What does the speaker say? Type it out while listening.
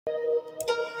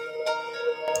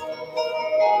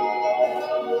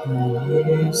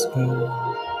Yes,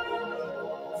 God.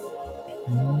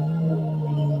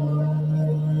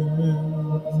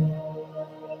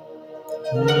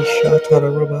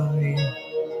 Shatarabai.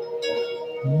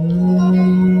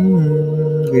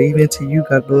 Good evening to you.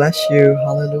 God bless you.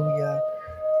 Hallelujah.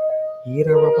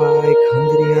 Yira Rabbi,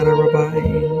 Kandriyara Rabbi.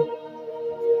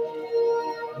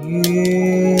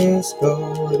 Yes,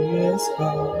 God. Yes,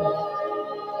 God.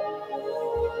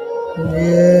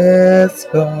 Yes,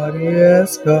 God.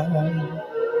 Yes, God.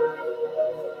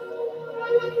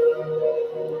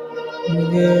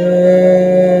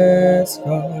 Yes,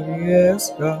 God.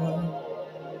 Yes, God.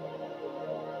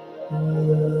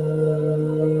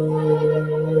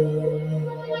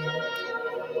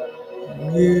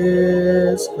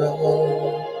 Yes,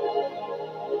 God.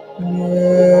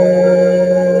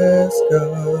 Yes,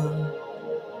 God.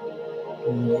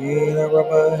 Yira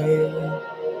Rabbi.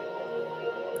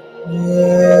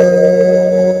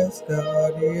 Yes,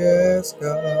 God, yes,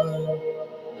 God.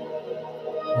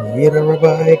 Yira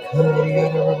Rabbi,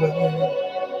 Kandriyara Rabbi.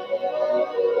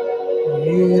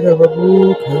 Yira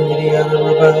Rabu,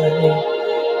 Kandriyara Rabbi.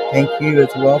 Thank you as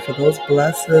well for those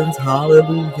blessings.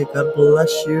 Hallelujah. God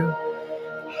bless you.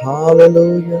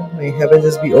 Hallelujah. May heaven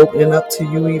just be opening up to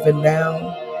you even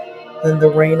now. And the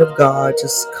rain of God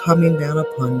just coming down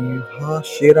upon you. Ha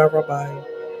Shira Rabbi.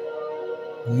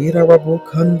 Yira Rabu,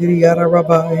 Kandriyara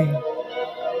Rabbi.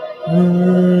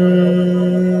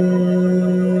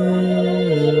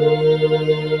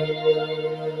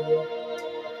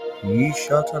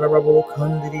 Yishatarabo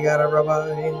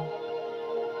Kandriyarabai.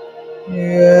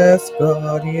 Yes,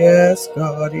 God, yes,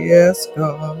 God, yes,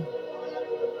 God.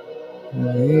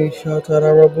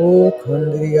 Yishatarabo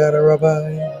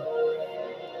Kandriyarabai.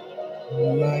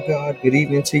 My God, good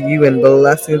evening to you and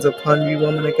blessings upon you,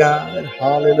 woman of God.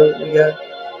 Hallelujah.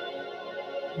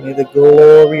 May the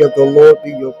glory of the Lord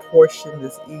be your portion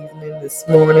this evening, this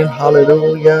morning.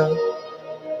 Hallelujah.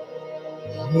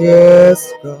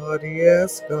 Yes, God,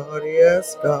 yes, God,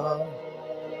 yes, God.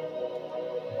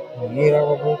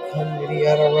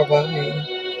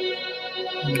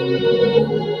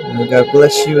 God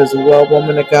bless you as well,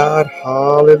 woman of God.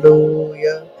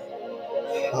 Hallelujah.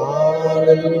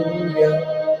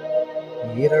 Hallelujah.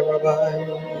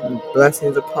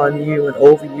 Blessings upon you and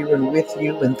over you and with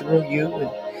you and through you.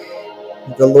 And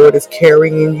the Lord is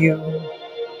carrying you.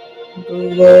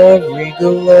 Glory,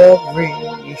 glory.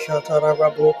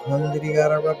 Ishatarabo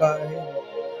Kandriyarabai.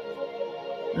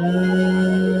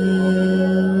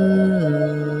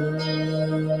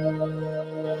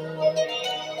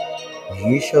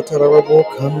 Yishatarabo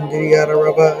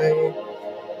Kandriyarabai.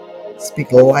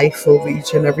 Speak life over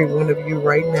each and every one of you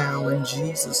right now in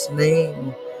Jesus'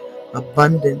 name.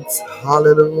 Abundance.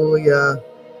 Hallelujah.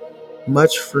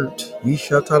 Much fruit.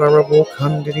 Yishatarabo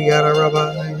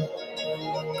Kandriyarabai.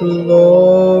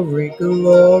 Glory,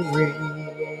 glory.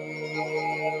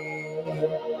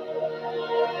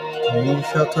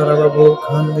 Yishatarabo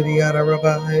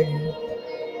Kandriyarabai.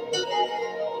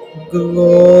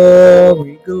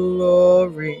 Glory,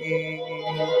 glory.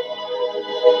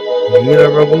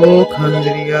 Yirarabu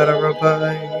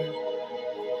Kandriyarabai.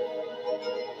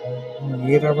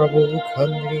 Yirarabu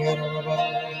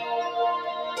Kandriyarabai.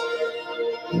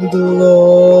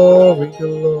 Glory,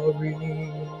 glory.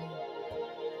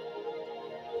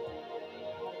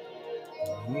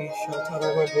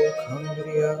 Yishatarabu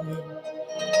Kandriya.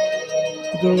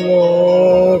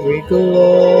 Glory,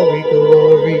 glory,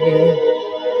 glory.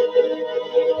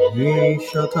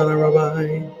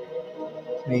 Yishatarabai.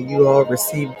 May you all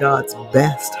receive God's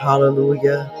best.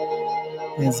 Hallelujah.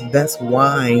 His best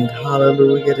wine,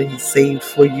 hallelujah, that He saved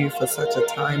for you for such a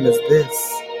time as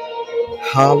this.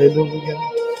 Hallelujah.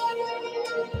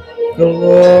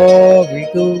 Glory,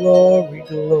 glory,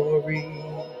 glory.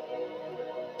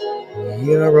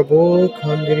 Yarabo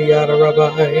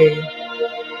Kandriyarabai.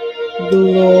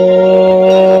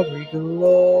 Glory,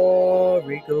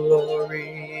 glory, glory.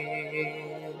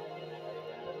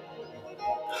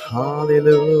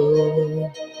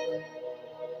 Hallelujah.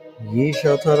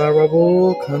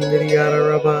 Yeshatarabo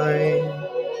Kandriyarabai.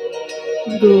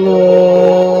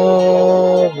 Glory.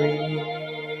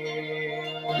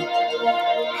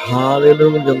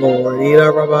 Hallelujah, Lord.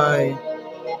 Ira Rabbi.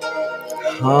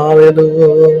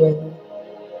 Hallelujah.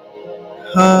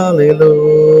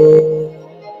 Hallelujah.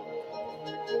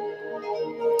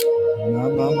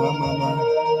 Mama, mama,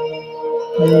 mama.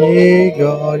 Yeah,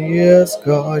 God, yes,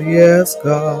 God, yes,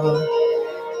 God.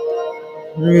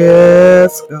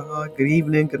 Yes, God. Good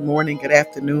evening, good morning, good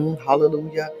afternoon.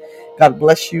 Hallelujah. God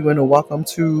bless you and welcome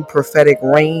to Prophetic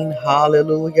Reign.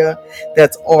 Hallelujah.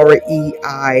 That's REIGN,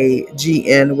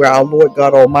 where our Lord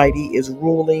God Almighty is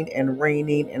ruling and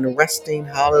reigning and resting.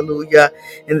 Hallelujah.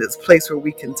 In this place where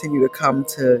we continue to come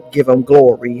to give Him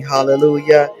glory.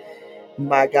 Hallelujah.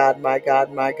 My God, my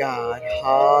God, my God.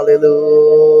 Hallelujah.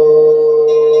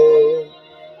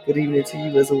 Good evening to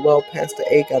you as well, Pastor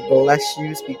A. God bless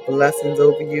you. Speak blessings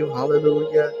over you.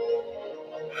 Hallelujah.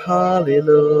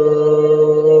 Hallelujah.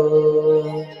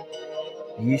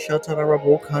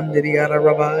 Yishatarabu Kandidiyara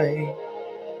Rabbi.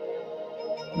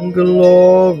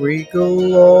 Glory,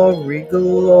 glory,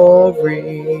 glory.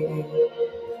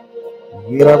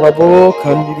 Yirabu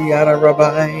Kandidiyara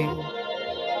Rabbi.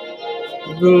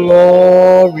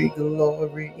 Glory,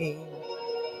 glory.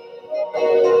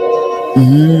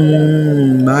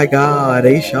 My God.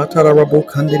 Yishatarabu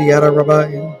Kandidiyara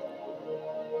Rabbi.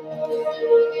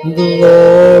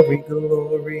 Glory,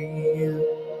 glory.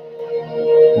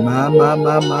 My.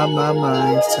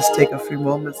 Let's just take a few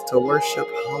moments to worship.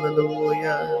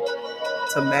 Hallelujah.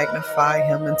 To magnify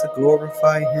Him and to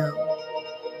glorify Him.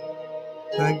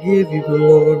 I give you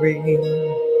glory.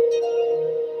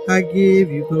 I give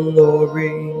you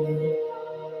glory.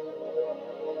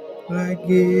 I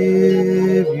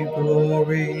give you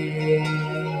glory.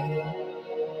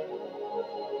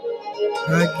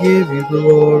 I give you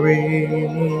glory.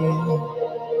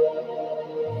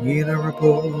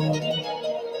 Venerable.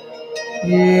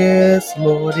 Yes,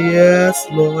 Lord, yes,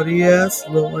 Lord, yes,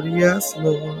 Lord, yes,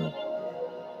 Lord.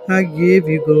 I give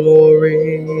you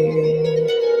glory.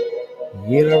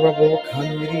 Venerable,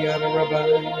 come with the other rabbi.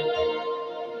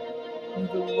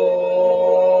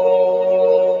 Glory.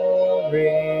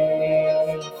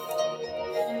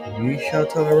 We shall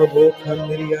tolerable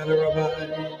Kandiriana Rabbi.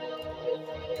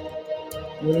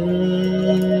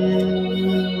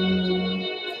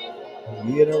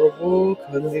 Venerable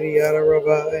Kandiriana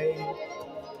Rabbi.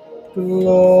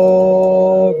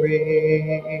 Glory.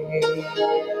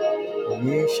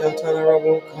 We shall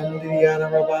tolerable Kandiriana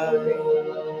Rabbi.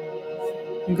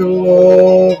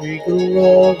 Glory,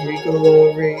 glory,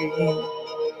 glory.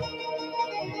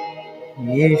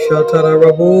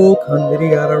 Yeshatarabu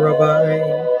Kandriyara Rabbi.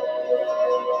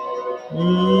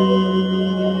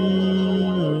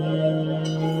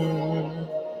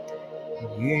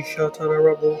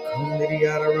 Yeshatarabu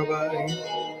Kandriyara Rabbi.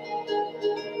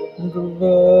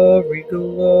 Glory,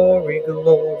 glory,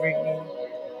 glory.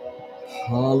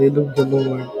 Hallelujah,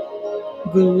 Lord.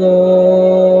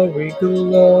 Glory,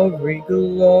 glory,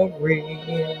 glory.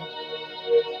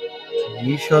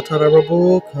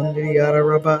 Yeshatarabu Kandriyara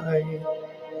Rabbi.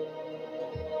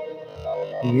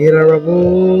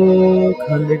 Yerabu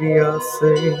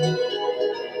Kandriyase.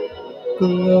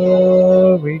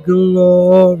 Glory,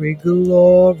 glory,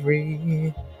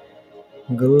 glory,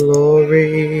 glory.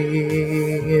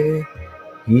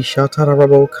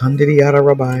 Yeshatarabo Kandidiyara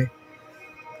Rabbi.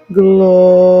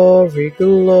 Glory,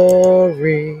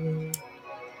 glory.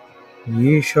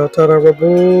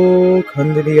 Yeshatarabo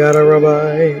Kandidiyara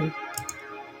Rabbi.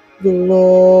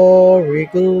 Glory,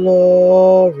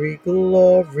 glory,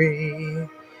 glory.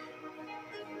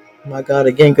 My God,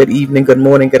 again, good evening, good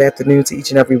morning, good afternoon to each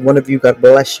and every one of you. God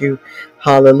bless you.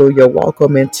 Hallelujah.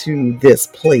 Welcome into this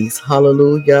place.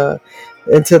 Hallelujah.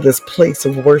 Into this place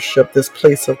of worship, this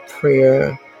place of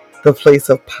prayer, the place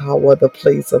of power, the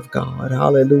place of God.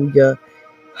 Hallelujah.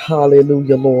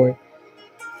 Hallelujah, Lord.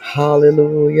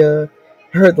 Hallelujah.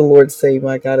 I heard the Lord say,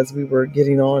 my God, as we were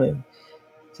getting on and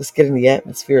just getting the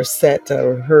atmosphere set,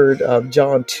 I heard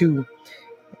John 2.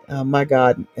 My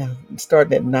God,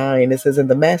 starting at 9, it says, "And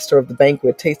the master of the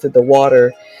banquet tasted the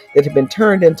water that had been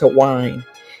turned into wine.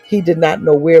 He did not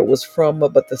know where it was from,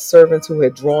 but the servants who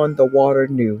had drawn the water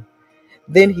knew.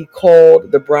 Then he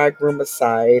called the bridegroom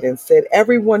aside and said,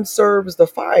 'Everyone serves the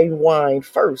fine wine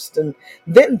first, and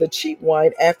then the cheap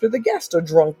wine after the guests are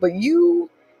drunk. But you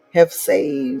have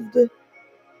saved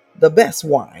the best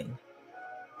wine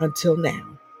until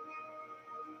now.'"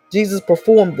 Jesus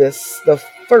performed this, the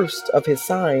first of his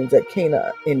signs at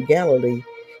Cana in Galilee.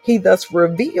 He thus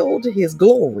revealed his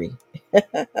glory,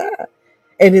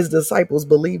 and his disciples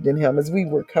believed in him. As we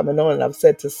were coming on, and I've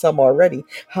said to some already,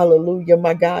 hallelujah,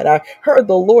 my God. I heard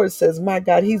the Lord says, my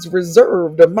God, he's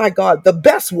reserved, my God, the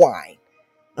best wine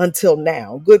until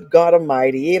now. Good God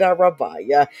Almighty. Eda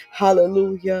Rabbiah.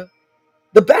 Hallelujah.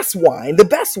 The best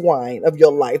wine of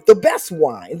your life, the best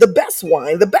wine, the best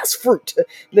wine, the best fruit.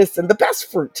 Listen, the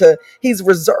best fruit. He's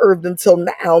reserved until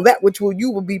now, that which you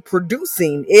will be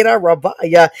producing. Era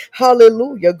Rabaya.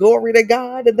 Hallelujah. Glory to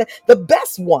God. And the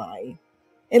best wine.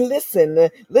 And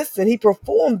listen, he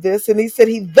performed this and he said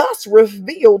he thus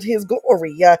revealed his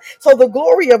glory. So the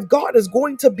glory of God is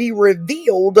going to be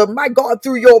revealed, my God,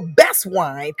 through your best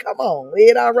wine. Come on,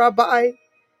 Rabbi,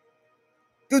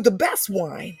 through the best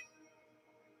wine.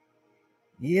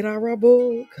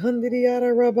 Rabo, Kandidi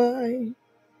Rabbi.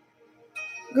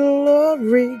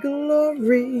 Glory,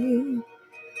 glory.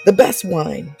 The best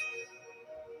wine.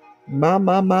 Ma.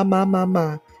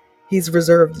 He's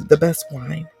reserved the best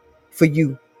wine for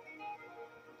you.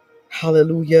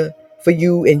 Hallelujah. For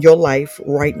you in your life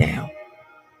right now.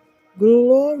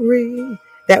 Glory.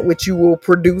 That which you will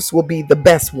produce will be the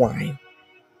best wine.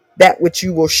 That which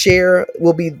you will share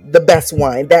will be the best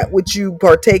wine. That which you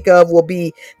partake of will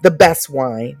be the best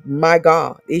wine. My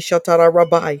God. Ishatara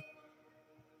Rabbi.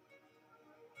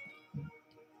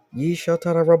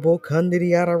 Yishatara Rabo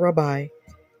Kandiriara Rabbi.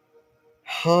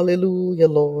 Hallelujah,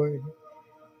 Lord.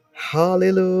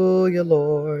 Hallelujah,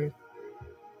 Lord.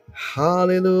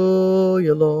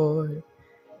 Hallelujah, Lord.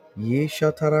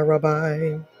 Yishatara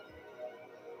Rabbi.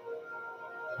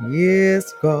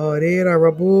 Yes, God. Era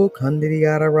Rabu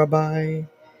Kandiriara Rabbi.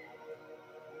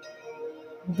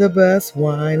 The best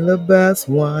wine, the best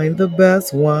wine, the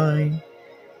best wine.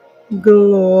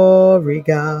 Glory,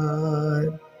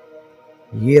 God.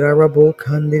 Yera Rabu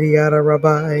Kandiriara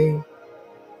Rabbi.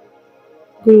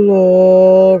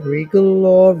 Glory,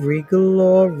 glory,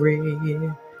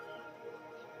 glory.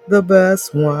 The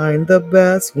best wine, the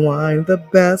best wine, the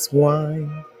best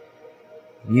wine.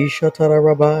 Yishatara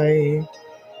Rabbi.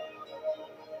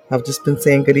 I've just been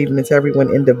saying good evening to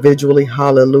everyone individually.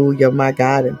 Hallelujah, my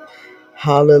God. And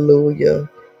hallelujah.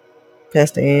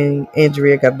 Pastor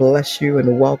Andrea, God bless you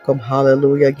and welcome.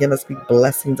 Hallelujah. Again, I speak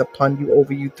blessings upon you,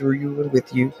 over you, through you, and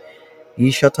with you.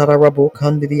 Yishatara Rabo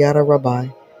Kandidiyara Rabbi.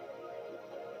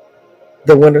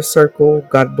 The Winter Circle,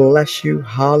 God bless you.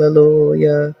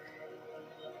 Hallelujah.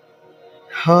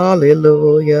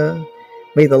 Hallelujah.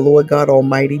 May the Lord God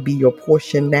Almighty be your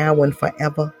portion now and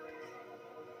forever.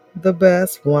 The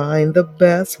best wine, the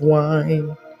best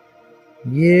wine.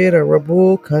 Yera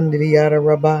Rabo Kandidiyara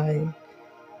Rabbi.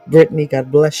 Brittany,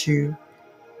 God bless you.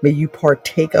 May you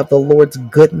partake of the Lord's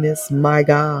goodness, my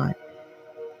God,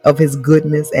 of his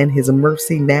goodness and his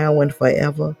mercy now and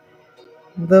forever.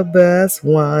 The best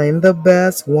wine, the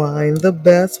best wine, the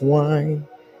best wine.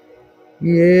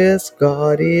 Yes,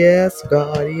 God, yes,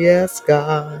 God, yes,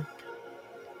 God.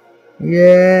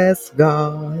 Yes,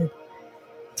 God.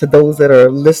 To those that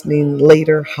are listening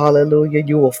later, hallelujah,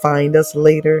 you will find us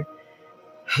later.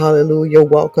 Hallelujah,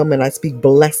 welcome, and I speak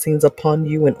blessings upon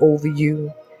you and over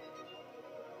you.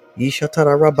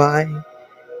 Yishatara Rabbi,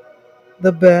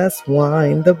 the best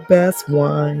wine, the best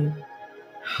wine.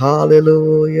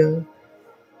 Hallelujah,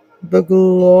 the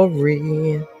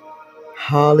glory.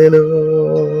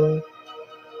 Hallelujah.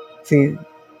 See,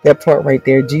 that part right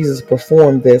there, Jesus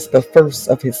performed this, the first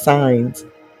of his signs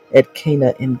at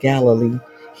Cana in Galilee.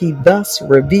 He thus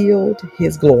revealed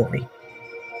his glory.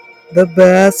 The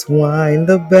best wine,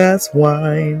 the best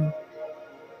wine.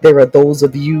 There are those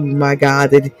of you, my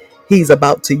God, that he's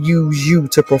about to use you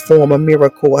to perform a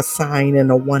miracle, a sign, and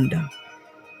a wonder,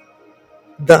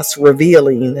 thus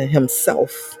revealing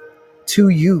himself to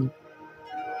you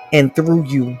and through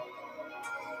you.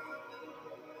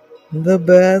 The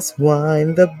best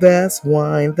wine, the best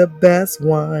wine, the best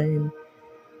wine.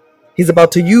 He's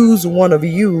about to use one of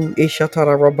you,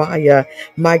 Ishatara Rabaya,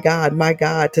 my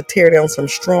God, to tear down some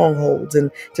strongholds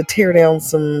and to tear down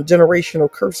some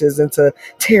generational curses and to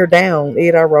tear down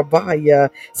Eda Rabaya,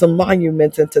 some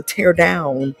monuments and to tear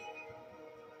down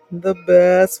the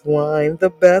best wine, the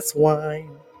best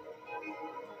wine.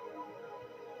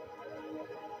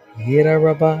 Eda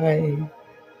Rabaya,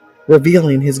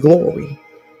 revealing his glory.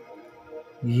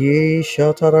 Ye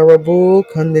Shatara Rabu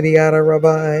Kandidiyara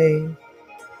Rabaya.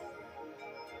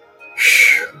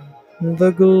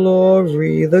 The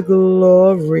glory, the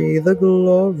glory, the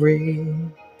glory.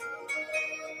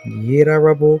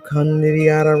 Yirarabo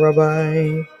Kandidiyara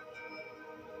Rabbi.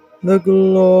 The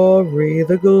glory,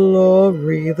 the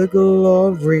glory, the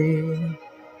glory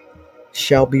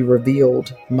shall be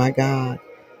revealed, my God,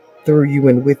 through you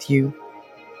and with you.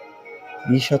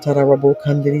 Yishatarabo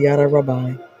Kandidiyara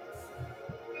Rabbi.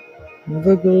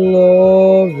 The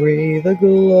glory, the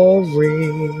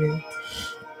glory.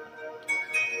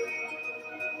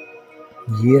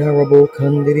 Yirarabo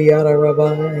Kandidiyara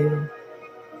Rabbi.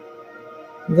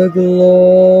 The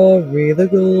glory, the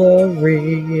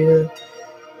glory.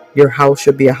 Your house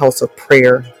should be a house of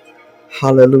prayer.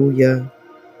 Hallelujah.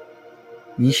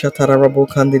 Yishatarabo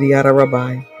Kandidiyara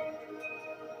Rabbi.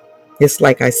 It's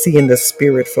like I see in the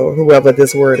spirit for whoever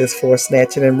this word is for,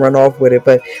 snatch it and run off with it.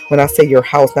 But when I say your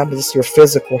house, not just your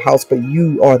physical house, but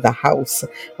you are the house,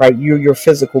 right? You're your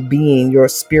physical being. Your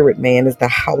spirit man is the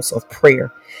house of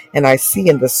prayer. And I see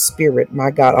in the spirit,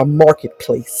 my God, a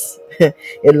marketplace.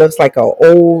 It looks like an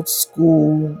old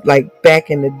school, like back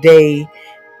in the day,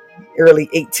 early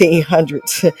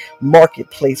 1800s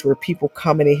marketplace where people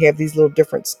come and they have these little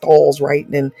different stalls, right?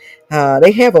 And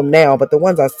they have them now, but the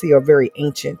ones I see are very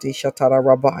ancient. Ishatara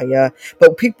Rabaya.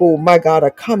 But people, my God,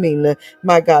 are coming,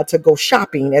 my God, to go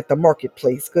shopping at the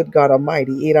marketplace. Good God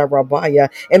Almighty, Ida Rabaya.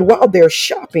 And while they're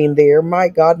shopping there, my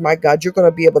God, you're going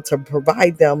to be able to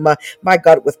provide them, my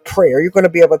God, with prayer. You're going to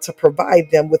be able to provide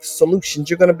them with solutions.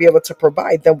 You're going to be able to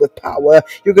provide them with power.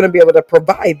 You're going to be able to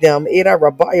provide them, Ida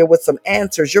Rabaya, with some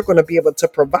answers. You're going to be able to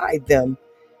provide them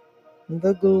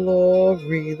the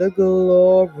glory, the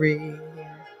glory.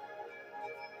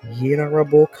 Ida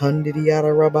Rabo Kandidi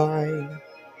Ida Rabbi.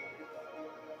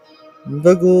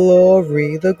 The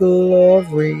glory, the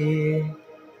glory.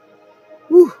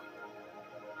 Woo.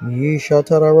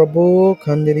 Yeshatara Rabo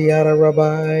Kandidi Ida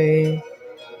Rabbi.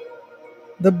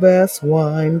 The best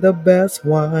wine, the best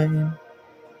wine.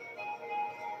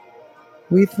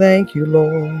 We thank you,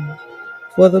 Lord,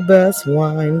 for the best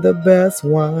wine, the best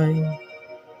wine.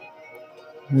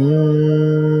 Mm.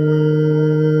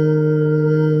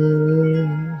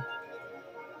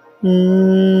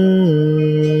 Mm.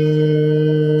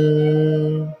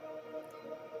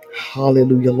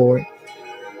 Hallelujah, Lord.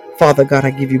 Father God,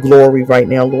 I give you glory right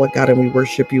now, Lord God, and we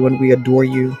worship you and we adore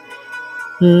you.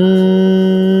 Mm.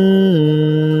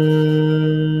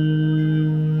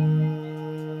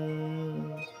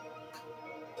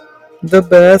 The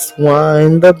best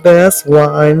wine, the best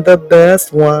wine, the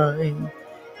best wine.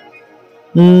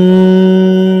 Mm.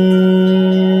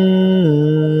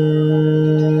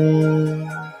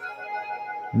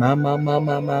 Ma.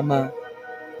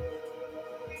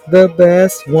 The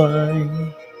best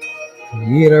wine.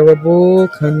 Yirarabu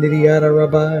kandiri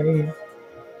yarabai.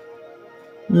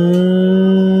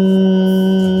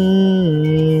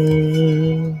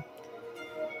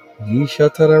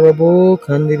 Yishatarabu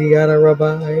kandiri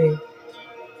yarabai.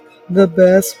 The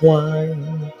best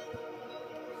wine.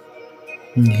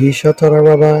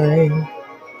 Yishatarabai.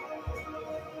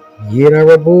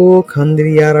 Yirarabu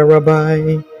kandiri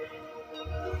yarabai.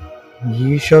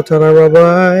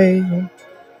 Yishatarabai.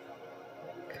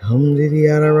 Kandiri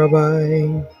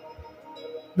yarabai.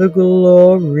 The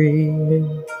glory.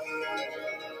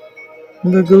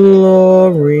 The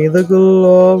glory, the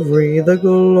glory, the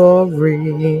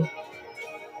glory.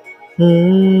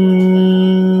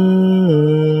 Mm.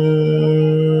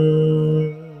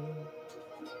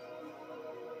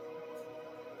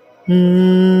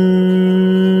 Mm.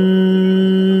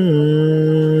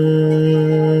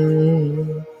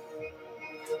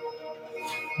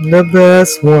 The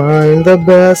best wine, the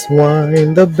best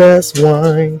wine, the best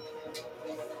wine,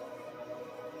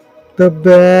 the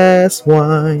best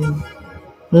wine.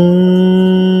 Mm.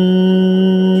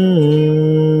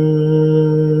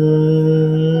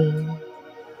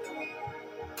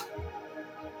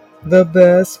 The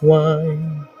best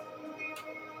wine.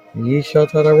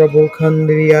 Yeshatarabu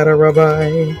kandiyara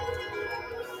rabbi.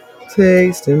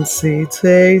 Taste and see,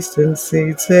 taste and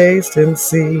see, taste and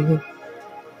see,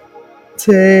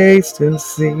 taste and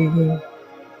see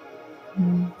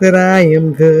that I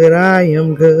am good, I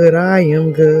am good, I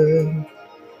am good.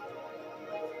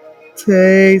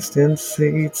 Taste and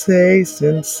see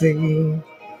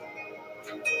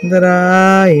that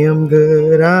I am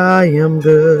good, I am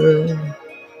good.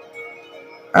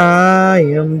 I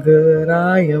am good,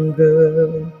 I am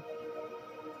good.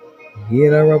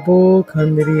 Yirarabu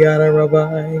kandiyara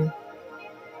rabbi.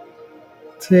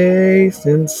 Taste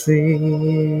and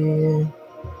see.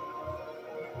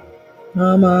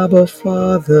 I'm Abba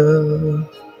Father.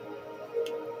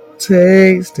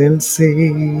 Taste and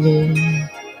see.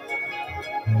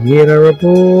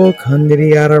 Yidarabu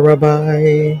Kandidiyara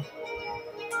Rabbi.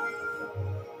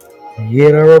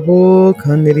 Yidarabu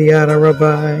Kandidiyara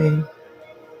Rabbi.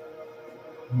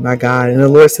 My God. And the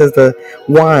Lord says the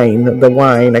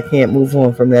wine. I can't move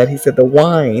on from that. He said the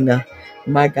wine.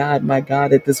 My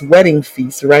God, at this wedding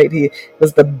feast, right? He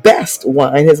was the best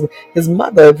wine. His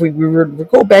mother, if we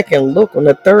go back and look, on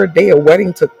the third day, a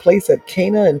wedding took place at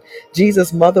Cana, and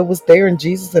Jesus' mother was there, and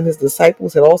Jesus and his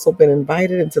disciples had also been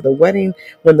invited into the wedding.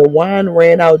 When the wine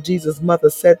ran out, Jesus' mother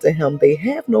said to him, "They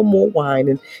have no more wine."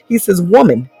 And he says,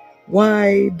 "Woman,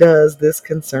 why does this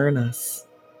concern us?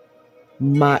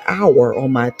 My hour or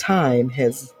my time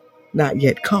has not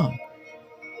yet come."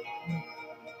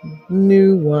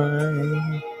 New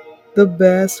wine, the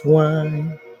best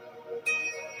wine.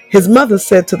 His mother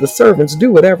said to the servants,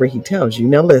 do whatever he tells you.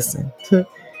 Now listen,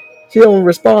 she don't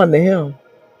respond to him.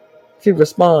 She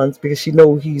responds because she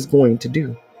knows he's going to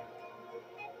do.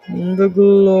 The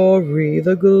glory,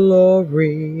 the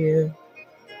glory.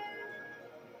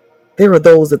 There are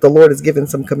those that the Lord has given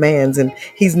some commands and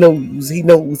he knows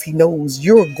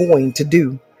you're going to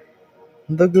do.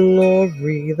 The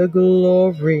glory, the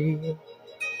glory.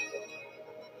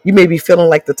 You may be feeling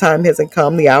like the time hasn't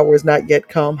come, the hour is not yet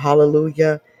come.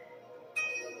 Hallelujah.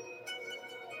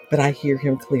 But I hear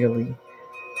him clearly.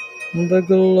 The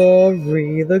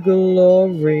glory, the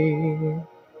glory.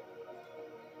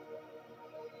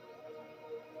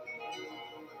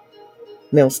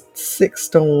 Now, six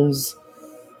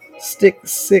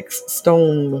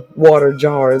stone water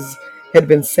jars had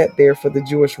been set there for the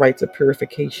Jewish rites of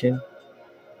purification.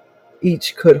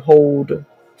 Each could hold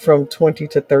from 20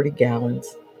 to 30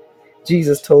 gallons.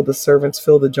 Jesus told the servants,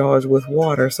 fill the jars with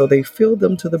water, so they filled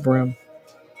them to the brim.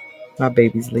 My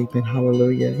baby's leaping,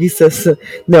 hallelujah. He says,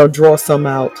 now draw some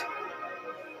out.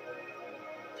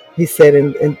 He said,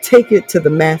 and take it to the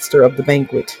master of the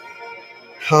banquet.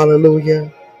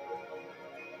 Hallelujah.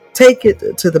 Take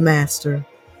it to the master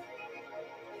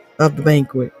of the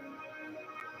banquet.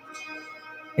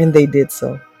 And they did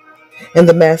so. And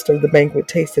the master of the banquet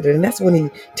tasted it. And that's when he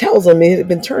tells them it had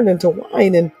been turned into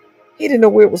wine and he didn't know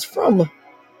where it was from.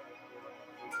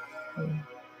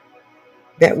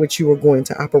 That which you are going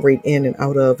to operate in and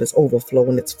out of is overflow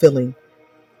and it's filling.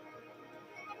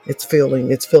 It's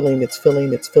filling, it's filling, it's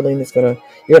filling, it's filling.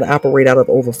 You're gonna operate out of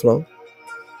overflow.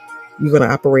 You're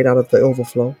gonna operate out of the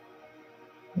overflow.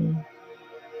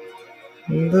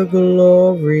 The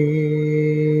glory.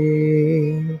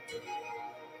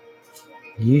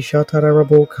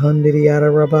 Yishatarabo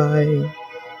Kandiriara Rabbi.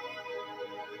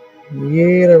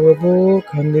 Yerabo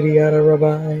Kandiriara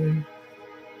Rabbi.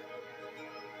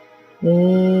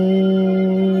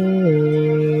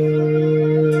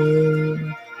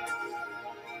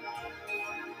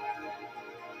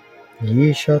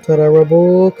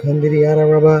 Yishatarabo Kandiriara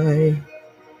Rabbi.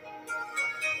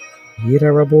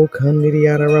 Yerabo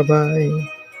Kandiriara Rabbi.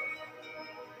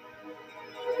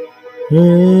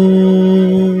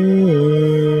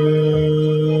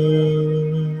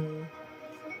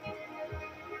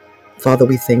 Father,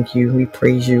 we thank you, we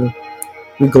praise you,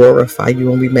 we glorify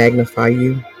you, and we magnify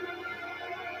you.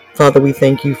 Father, we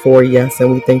thank you for a yes,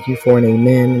 and we thank you for an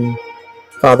amen. And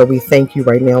Father, we thank you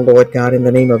right now, Lord God, in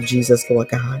the name of Jesus, Lord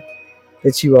God,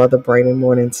 that you are the bright and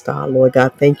morning star. Lord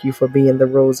God, thank you for being the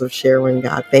rose of Sharon,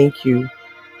 God. Thank you,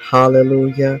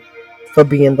 hallelujah, for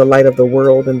being the light of the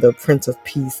world and the Prince of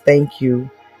Peace. Thank you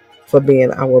for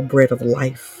being our bread of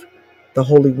life, the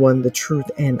Holy One, the truth,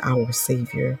 and our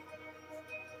Savior.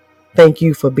 Thank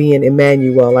you for being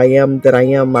Emmanuel. I am that I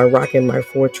am, my rock and my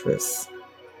fortress,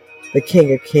 the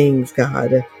King of Kings,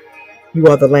 God. You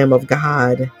are the Lamb of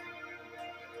God.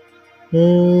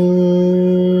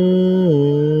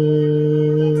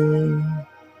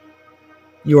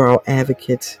 You are our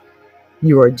advocate.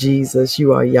 You are Jesus.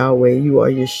 You are Yahweh. You are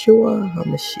Yeshua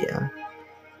HaMashiach.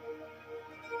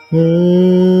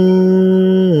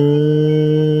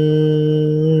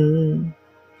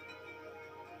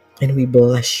 And we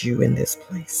bless you in this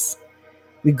place.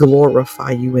 We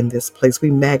glorify you in this place. We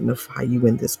magnify you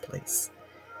in this place.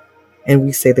 And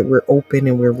we say that we're open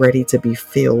and we're ready to be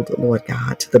filled, Lord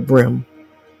God, to the brim.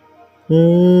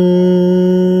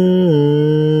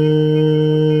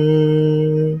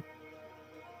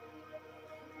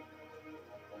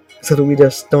 So that we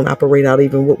just don't operate out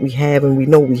even what we have and we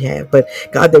know we have. But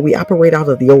God, that we operate out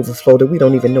of the overflow that we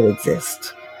don't even know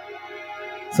exists.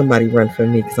 Somebody run for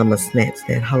me because I'm going to snatch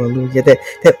that. Hallelujah.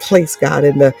 That place, God,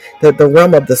 in the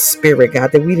realm of the spirit,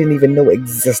 God, that we didn't even know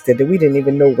existed, that we didn't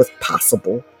even know was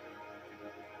possible.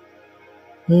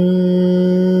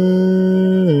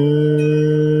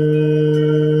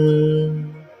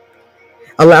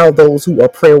 Allow those who are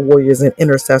prayer warriors and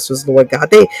intercessors, Lord God,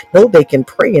 they know they can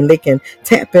pray and they can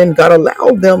tap in. God,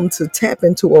 allow them to tap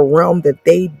into a realm that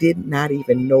they did not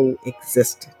even know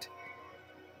existed.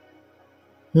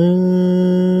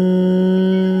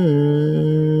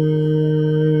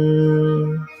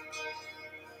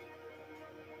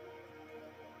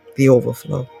 The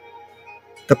overflow,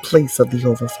 the place of the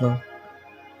overflow.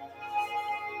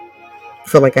 I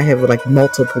feel like I have like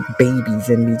multiple babies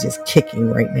in me just kicking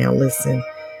right now. Listen,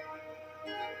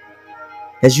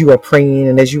 as you are praying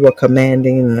and as you are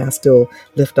commanding, and I still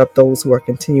lift up those who are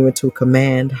continuing to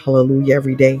command, hallelujah,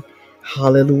 every day,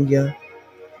 hallelujah.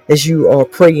 As you are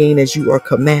praying, as you are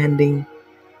commanding,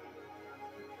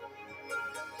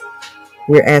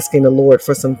 we're asking the Lord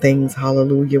for some things,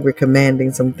 hallelujah. We're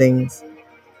commanding some things.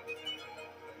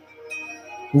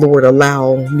 Lord,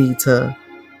 allow me to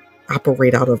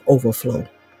operate out of overflow.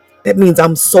 That means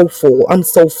I'm so full. I'm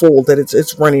so full that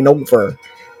it's running over.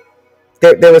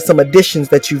 There are some additions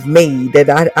that you've made that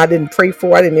I didn't pray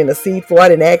for, I didn't intercede for, I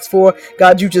didn't ask for.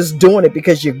 God, you just doing it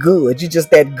because you're good. You're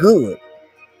just that good.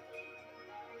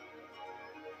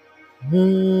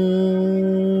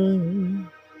 Mm,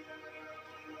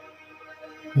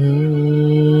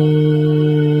 mm,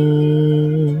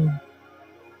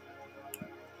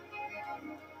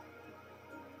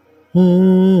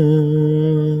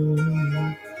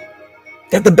 mm.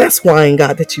 That the best wine,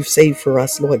 God, that you've saved for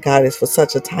us, Lord God, is for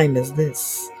such a time as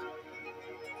this.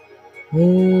 Mm,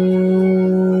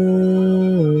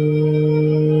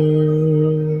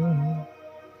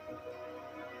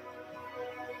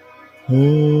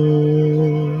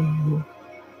 mm.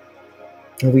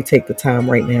 And we take the time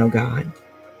right now, God,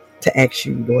 to ask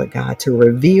you, Lord God, to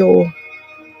reveal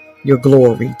your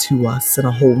glory to us in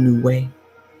a whole new way.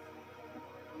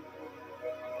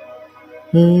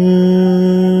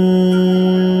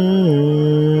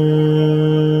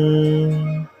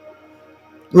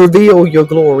 Reveal your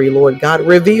glory, Lord God.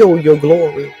 Reveal your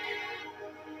glory.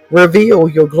 Reveal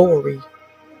your glory.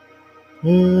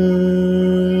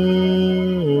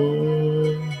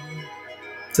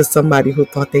 To somebody who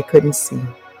thought they couldn't see.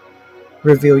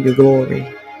 Reveal your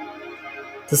glory.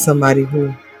 To somebody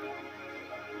who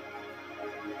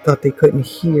thought they couldn't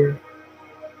hear.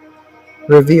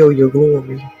 Reveal your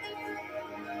glory.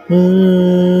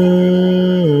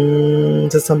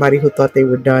 To somebody who thought they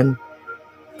were done,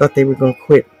 thought they were going to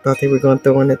quit, thought they were going to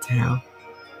throw in the towel.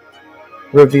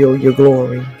 Reveal your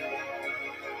glory.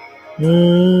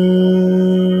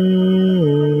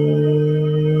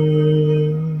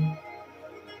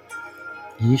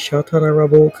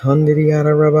 Yishatarabo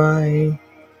Kandiriara Rabbi.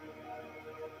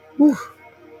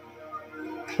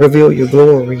 Reveal your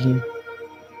glory.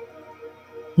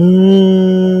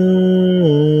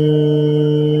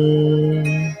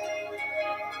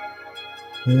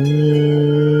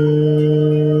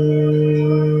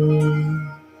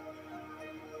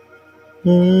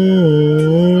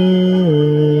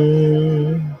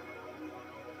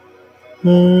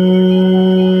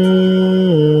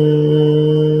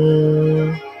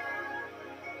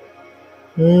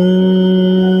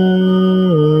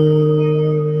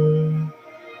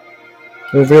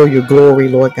 Reveal your glory,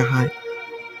 Lord God.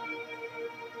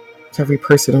 To every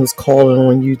person who's calling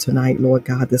on you tonight, Lord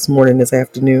God, this morning, this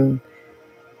afternoon.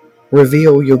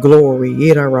 Reveal your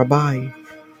glory. Ira Rabbi.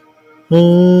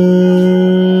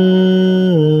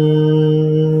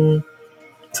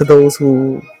 To those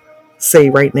who say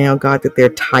right now, God, that they're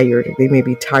tired. They may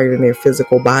be tired in their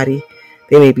physical body.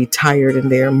 They may be tired in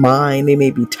their mind. They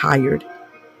may be tired.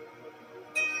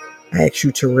 I ask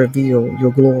you to reveal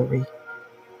your glory.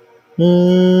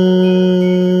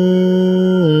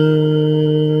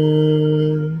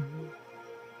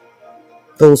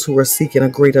 Those who are seeking a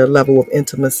greater level of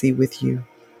intimacy with you,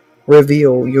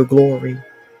 reveal your glory.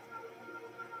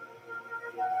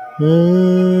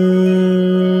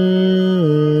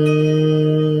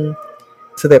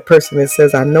 To that person that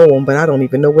says, I know him, but I don't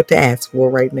even know what to ask for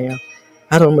right now.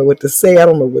 I don't know what to say. I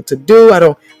don't know what to do.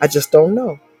 I just don't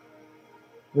know.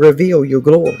 Reveal your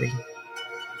glory.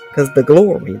 Because the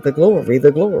glory, the glory,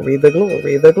 the glory, the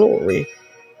glory, the glory.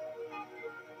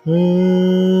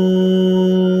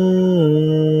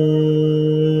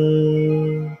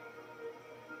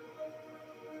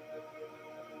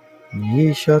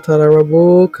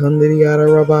 Yishatarabu Kandriyara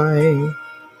Rabbi.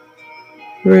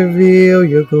 Reveal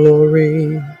your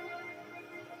glory.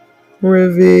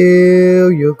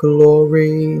 Reveal your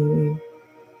glory.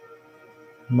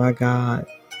 My God.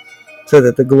 So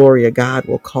that the glory of God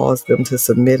will cause them to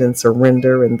submit and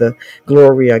surrender, and the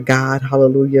glory of God,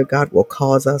 hallelujah, God will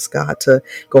cause us, God, to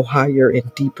go higher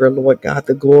and deeper, Lord God.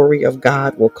 The glory of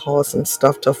God will cause some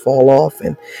stuff to fall off,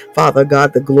 and Father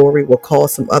God, the glory will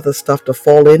cause some other stuff to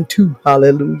fall into,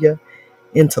 hallelujah,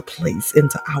 into place,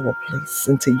 into our place,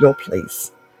 into your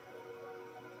place.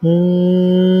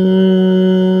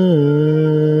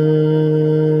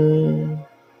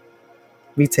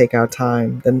 We take our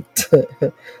time then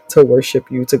to worship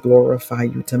you, to glorify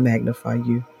you, to magnify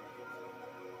you.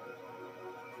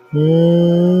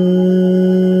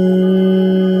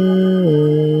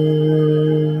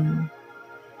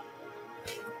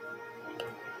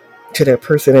 To that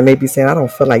person that may be saying, I don't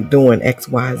feel like doing X,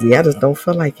 Y, Z. I just don't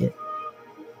feel like it.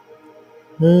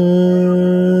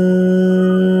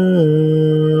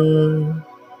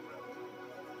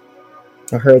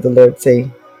 I heard the Lord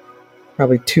say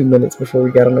probably 2 minutes before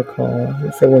we got on the call.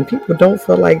 He said, when people don't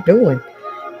feel like doing,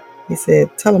 he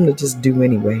said, tell them to just do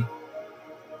anyway.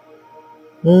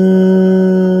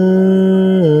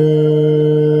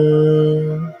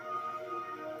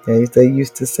 As they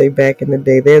used to say back in the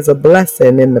day, there's a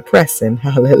blessing in the pressing.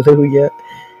 Hallelujah.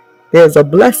 There's a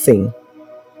blessing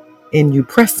in you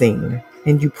pressing,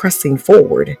 and you pressing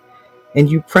forward, and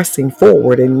you pressing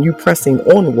forward, and you pressing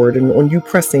onward, and on you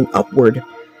pressing upward.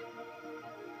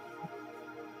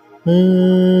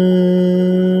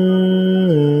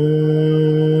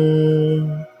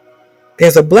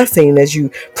 There's a blessing as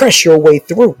you press your way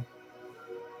through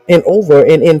and over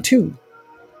and into.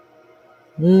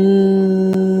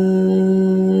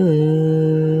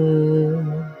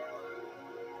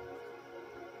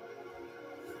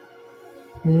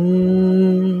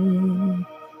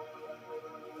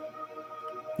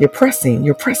 You're pressing,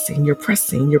 you're pressing, you're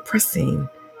pressing, you're pressing.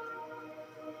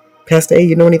 Pastor A,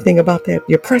 you know anything about that?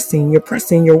 You're pressing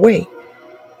your way.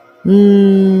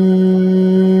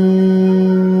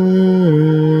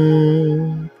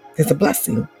 It's a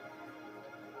blessing.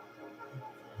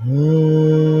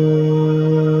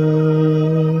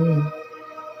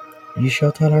 You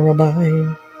shall tell her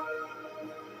rabbi.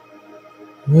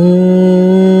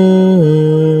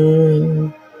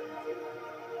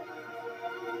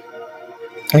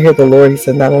 I hear the Lord, he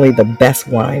said not only the best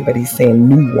wine, but he's saying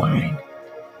new wine.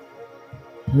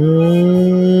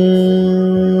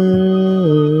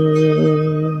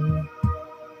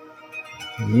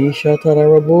 Ye shall tell her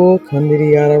rabbi,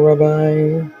 kandiri yada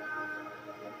rabbi.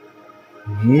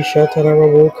 Ye shall tell her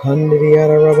rabbi, kandiri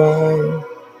yada rabbi.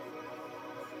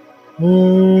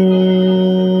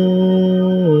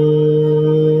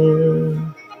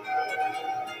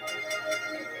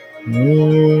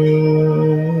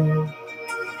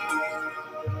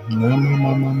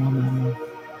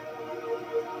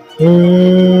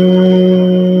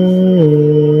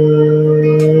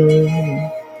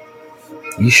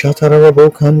 Yishatarabo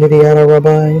Kandidiyara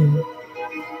Rabbi.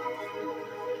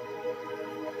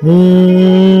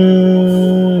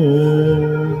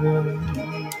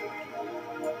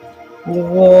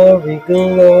 Glory,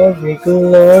 glory,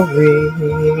 glory.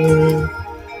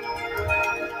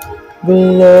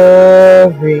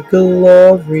 Glory,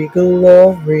 glory,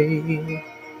 glory.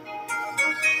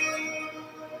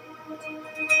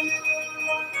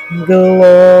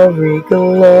 Glory,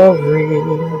 glory.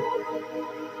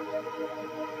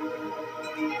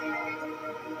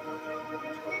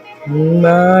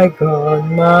 My God,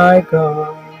 my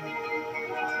God.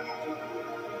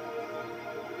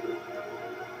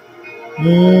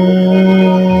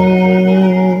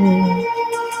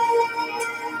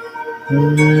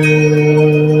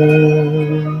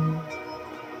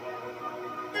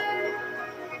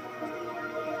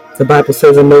 The Bible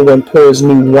says that no one pours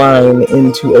new wine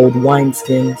into old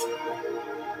wineskins.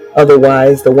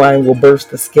 Otherwise, the wine will burst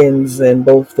the skins, and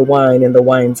both the wine and the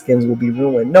wineskins will be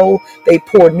ruined. No, they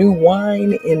pour new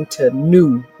wine into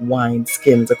new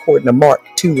wineskins, according to Mark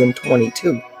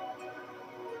 2:22.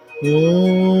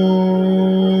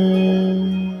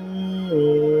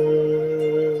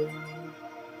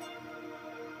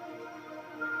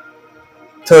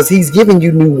 So as he's giving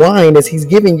you new wine, as he's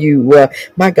giving you,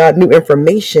 my God, new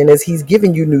information, as he's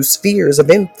giving you new spheres of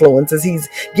influence, as he's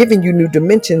giving you new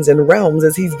dimensions and realms,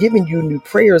 as he's giving you new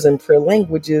prayers and prayer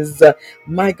languages,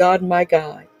 my God,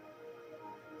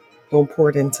 don't pour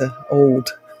it into old,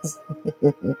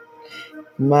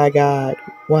 my God,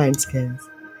 wineskins.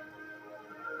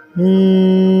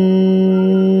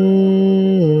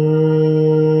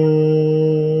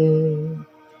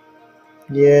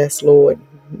 Yes, Lord,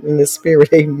 in the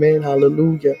spirit, amen,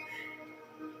 hallelujah.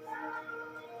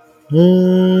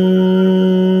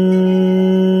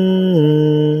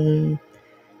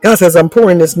 God says, I'm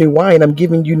pouring this new wine. I'm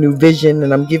giving you new vision,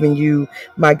 and I'm giving you,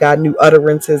 my God, new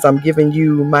utterances. I'm giving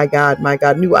you, my God,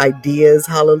 new ideas.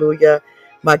 Hallelujah.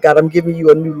 My God, I'm giving you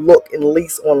a new look and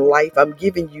lease on life. I'm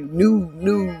giving you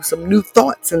some new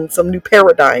thoughts and some new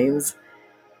paradigms.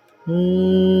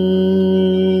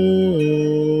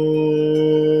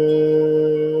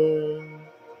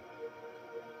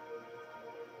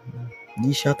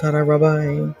 Yishatara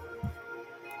Rabbi.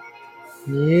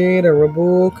 Yeda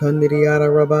Rabu Kandidiyara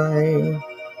Rabbi.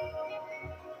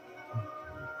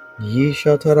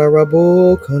 Yishatara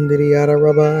Rabu Kandidiyara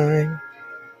Rabbi.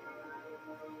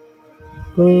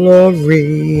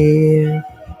 Glory,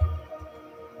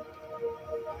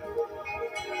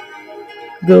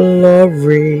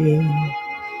 glory,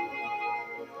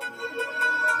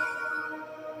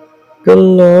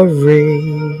 glory.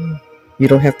 You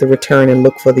don't have to return and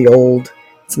look for the old.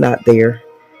 It's not there.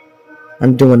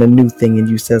 I'm doing a new thing in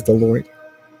you, says the Lord.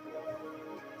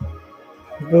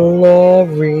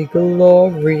 Glory,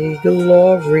 glory,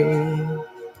 glory.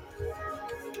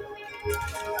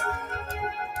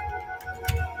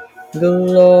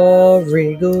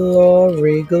 Glory,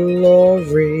 glory,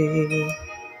 glory.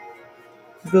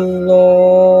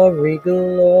 Glory,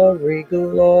 glory,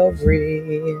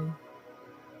 glory.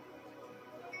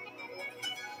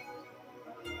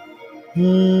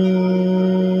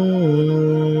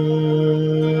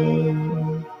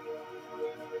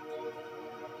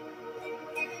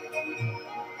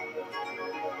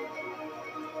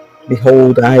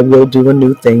 Behold, I will do a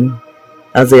new thing.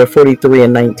 Isaiah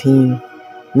 43:19.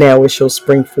 Now it shall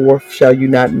spring forth, shall you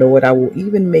not know it? I will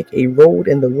even make a road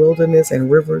in the wilderness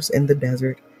and rivers in the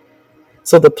desert.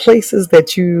 So the places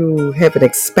that you haven't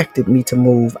expected me to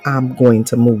move, I'm going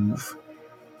to move.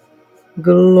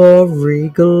 Glory,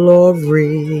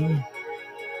 glory.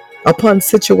 Upon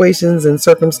situations and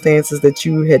circumstances that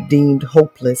you had deemed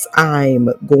hopeless, I'm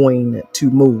going to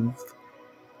move.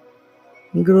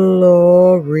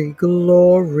 Glory,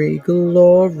 glory,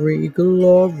 glory,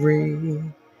 glory.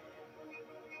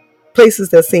 Places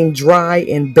that seem dry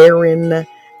and barren,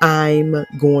 I'm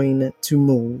going to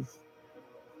move.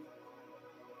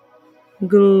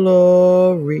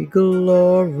 Glory,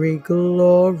 glory,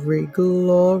 glory,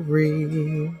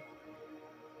 glory,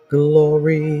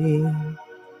 glory.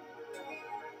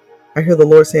 I hear the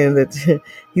Lord saying that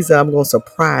He said, I'm going to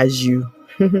surprise you.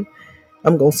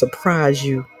 I'm going to surprise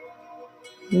you.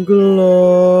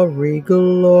 Glory,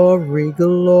 glory,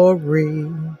 glory,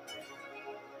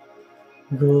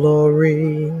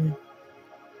 glory.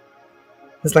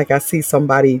 It's like I see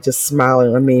somebody just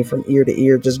smiling, from ear to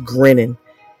ear, just grinning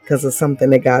because of something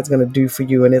that God's going to do for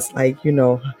you. And it's like, you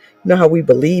know how we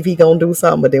believe He going to do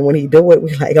something, but then when He do it,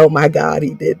 we're like, oh my God,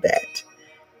 He did that.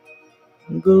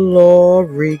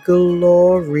 Glory,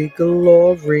 glory,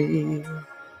 glory,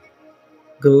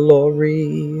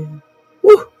 glory.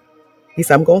 Woo! He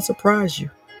said, I'm going to surprise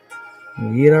you.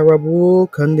 Yidarabu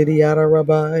kandidiyara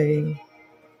rabbi.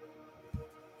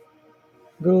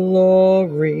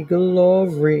 Glory,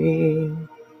 glory.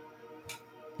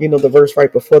 You know, the verse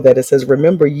right before that, it says,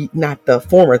 remember ye not the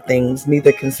former things,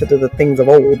 neither consider the things of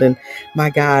old. And my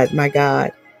God,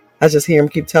 I just hear Him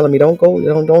keep telling me, don't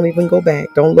even go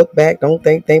back. Don't look back. Don't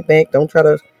think back. Don't try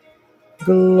to.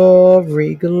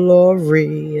 Glory,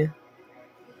 glory.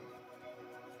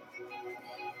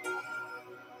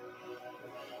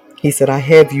 He said, I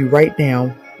have you right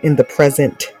now in the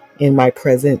present, in my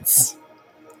presence.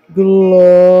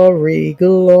 Glory,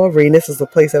 glory. And this is the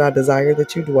place that I desire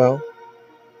that you dwell.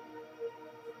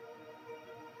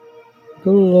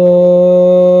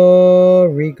 Glory,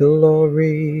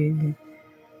 glory.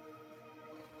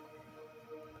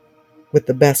 With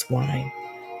the best wine,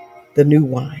 the new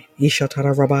wine.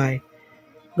 Ishatara Rabbi.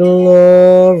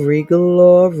 Glory,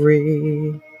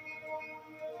 glory.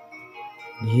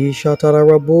 Ishatara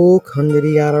Rabu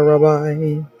Kandidiyara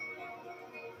Rabbi.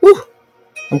 Woo!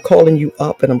 I'm calling you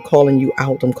up and I'm calling you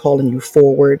out. I'm calling you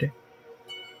forward.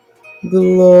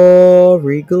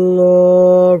 Glory,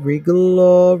 glory,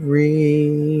 glory.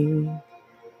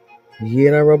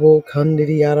 Yera Rabu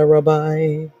Kandidiyara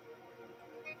Rabbi.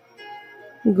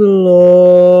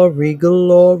 Glory,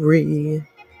 glory.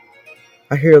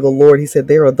 I hear the Lord. He said,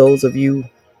 there are those of you,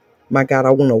 my God, I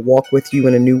want to walk with you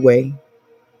in a new way.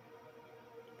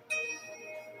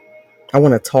 I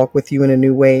want to talk with you in a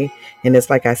new way. And it's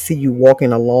like I see you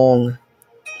walking along.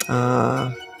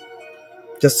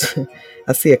 Just,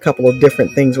 I see a couple of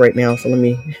different things right now. So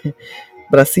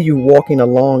but I see you walking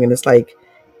along and it's like,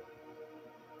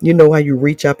 you know how you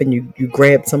reach up and you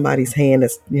grab somebody's hand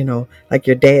that's, like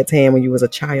your dad's hand when you was a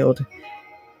child.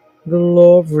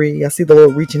 Glory. I see the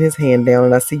Lord reaching His hand down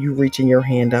and I see you reaching your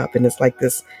hand up. And it's like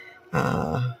this,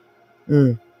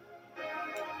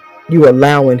 you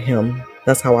allowing Him.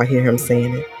 That's how I hear Him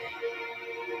saying it.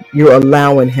 You're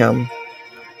allowing Him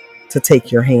to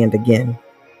take your hand again.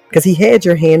 Because He had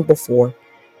your hand before,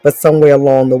 but somewhere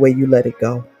along the way you let it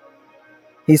go.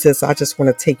 He says, I just want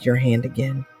to take your hand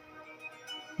again.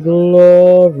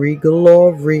 Glory,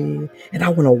 glory. And I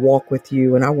want to walk with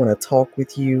you and I want to talk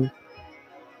with you.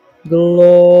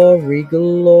 Glory,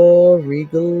 glory,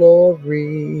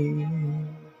 glory.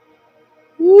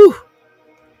 Woo.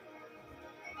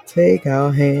 Take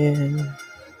our hand.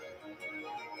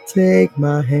 Take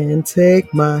my hand,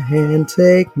 take my hand,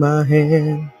 take my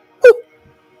hand. Woo.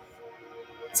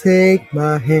 Take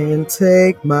my hand,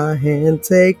 take my hand,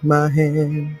 take my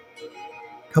hand.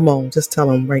 Come on, just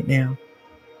tell Him right now.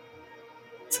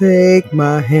 Take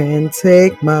my hand,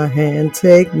 take my hand,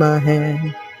 take my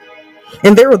hand.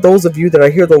 And there are those of you that I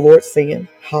hear the Lord saying,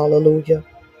 hallelujah.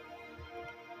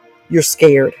 You're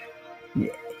scared.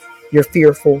 You're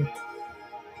fearful.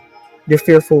 You're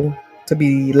fearful to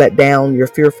be let down. You're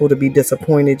fearful to be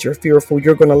disappointed. You're fearful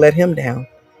you're going to let Him down.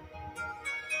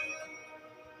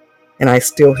 And I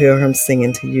still hear him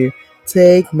singing to you,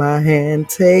 take my hand,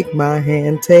 take my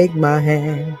hand, take my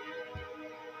hand.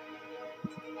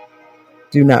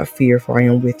 Do not fear, for I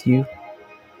am with you.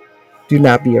 Do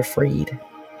not be afraid.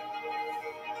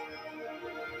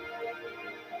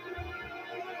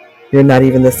 You're not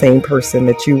even the same person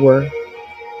that you were.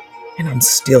 And I'm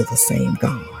still the same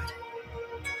God.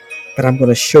 But I'm going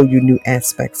to show you new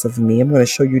aspects of me. I'm going to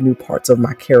show you new parts of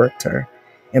my character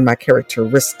and my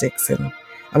characteristics. And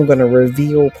I'm going to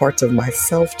reveal parts of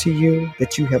myself to you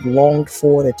that you have longed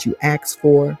for, that you asked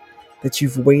for, that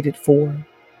you've waited for.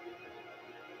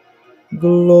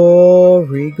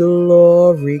 Glory,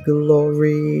 glory,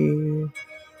 glory.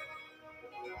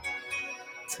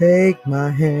 Take my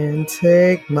hand,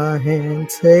 take my hand,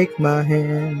 take my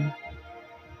hand.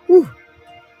 Whew.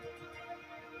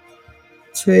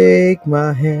 Take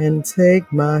my hand, take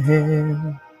my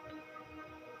hand.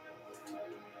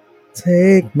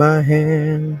 Take my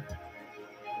hand.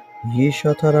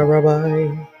 Yeshatara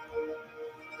Rabbi.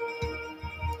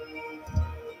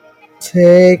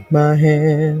 Take my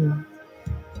hand.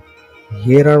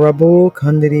 Yera Rabu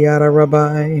Kandidiyara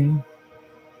Rabbi.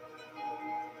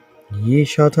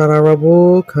 Yeshatara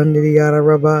Rabu Kandidiyara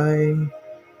Rabbi.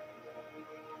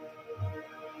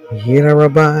 Yera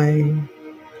Rabbi.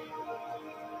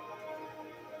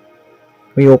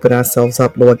 We open ourselves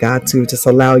up, Lord God, to just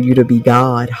allow you to be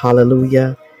God.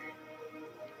 Hallelujah.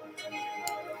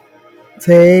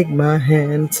 Take my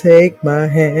hand, take my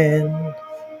hand.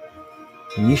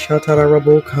 Yeshatara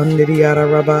Rabu Kandidiyara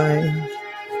Rabbi.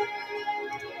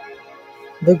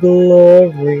 The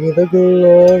glory, the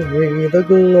glory, the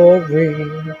glory.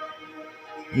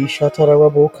 Yeshatara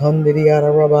Rabu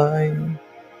Kandidiyara Rabbi.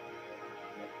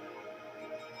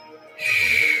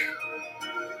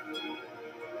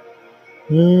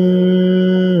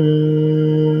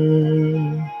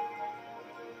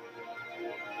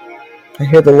 I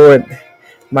hear the Lord,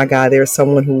 my God, there's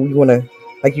someone who you want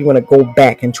to go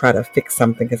back and try to fix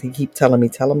something, because he keep telling me,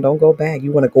 tell him don't go back.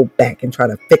 You want to go back and try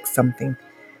to fix something.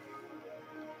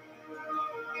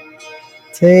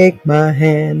 Take my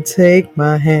hand, take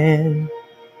my hand.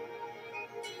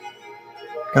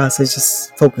 God says,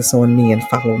 just focus on me and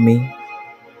follow me.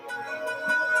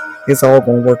 It's all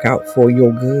going to work out for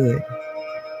your good.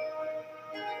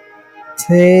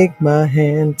 Take my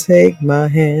hand, take my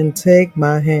hand, take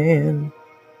my hand.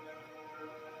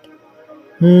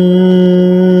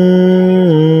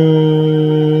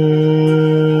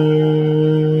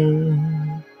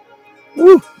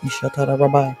 Ishatara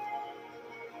Rabbi.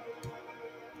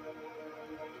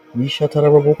 Ishatara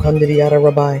Rabu Kandidiyara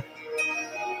Rabbi.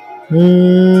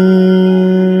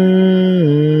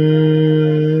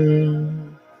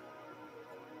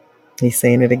 He's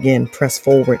saying it again. Press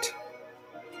forward.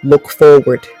 Look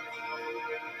forward.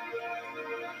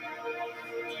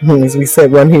 As we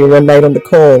said one night on the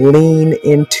call, lean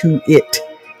into it.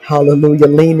 Hallelujah.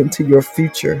 Lean into your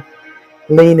future.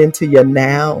 Lean into your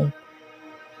now.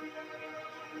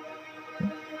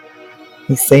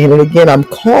 He's saying it again. I'm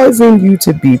causing you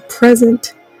to be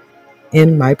present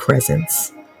in my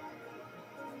presence.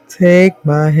 Take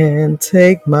my hand,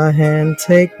 take my hand,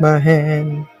 take my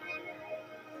hand.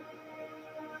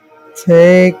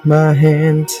 Take my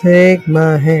hand, take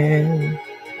my hand.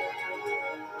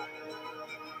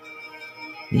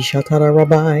 Ishatara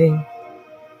Rabbi.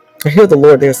 I hear the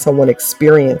Lord, there's someone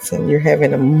experiencing, you're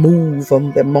having a move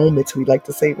the moments, we like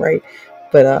to say, right?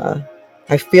 But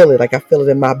I feel it, like I feel it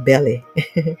in my belly.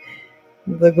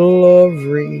 The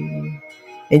glory.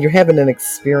 And you're having an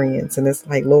experience, and it's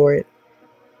like, Lord,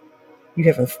 you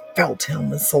haven't felt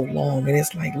him in so long. And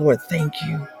it's like, Lord, thank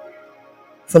you.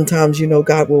 Sometimes,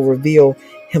 God will reveal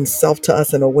himself to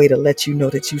us in a way to let you know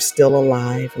that you're still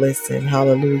alive. Listen,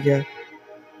 hallelujah.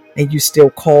 And you still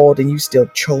called, and you still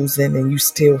chosen, and you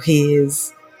still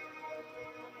his.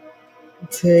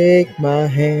 Take my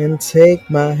hand, take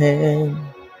my hand.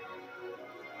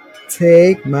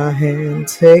 Take my hand,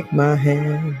 take my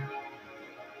hand.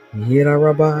 Yira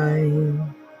Rabbi.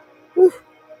 Woo.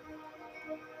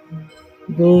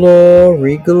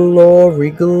 Glory,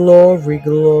 glory, glory,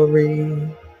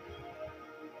 glory.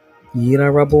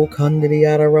 Yira Rabu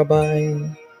Kandidiyara Rabbi.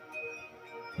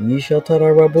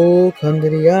 Yishatara Rabu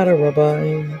Kandidiyara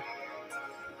Rabbi.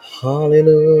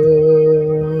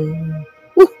 Hallelujah.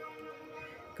 Woo.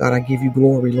 God, I give you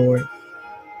glory, Lord.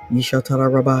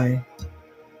 Yishatara Rabbi.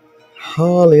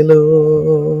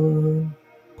 Hallelujah.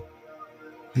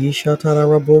 Yishatara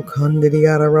Rabu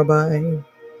Kandidiyara Rabbi.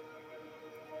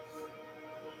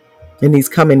 In these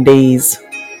coming days,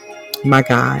 my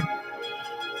God,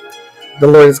 the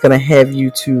Lord is going to have you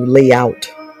to lay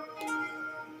out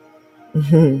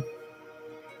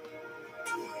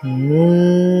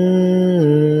Mm.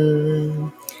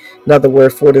 Another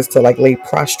word for it is to like lay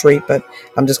prostrate, but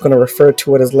I'm just going to refer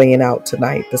to it as laying out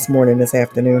tonight, this morning, this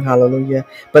afternoon. Hallelujah.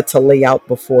 But to lay out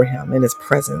before him in his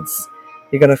presence.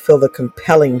 You're going to feel the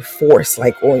compelling force,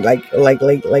 hey,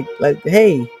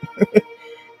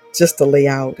 just to lay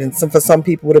out. And for some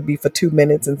people it'll be for 2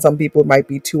 minutes, and some people it might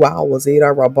be 2 hours.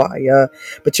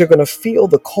 But you're gonna feel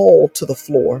the call to the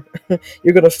floor.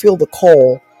 You're gonna feel the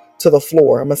call to the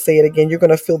floor. I'm gonna say it again. You're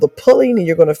gonna feel the pulling, and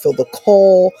you're gonna feel the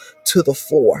call to the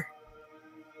floor.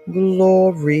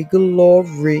 Glory,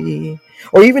 glory.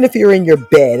 Or even if you're in your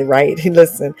bed, right?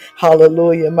 Listen,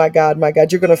 hallelujah, my God,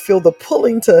 you're gonna feel the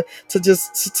pulling to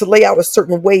lay out a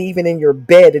certain way, even in your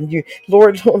bed. And you,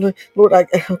 Lord,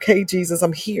 okay, Jesus,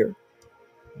 I'm here.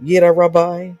 Yada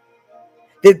Rabbi.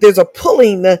 There's a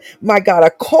pulling, my God,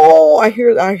 a call. I hear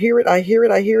it, I hear it, I hear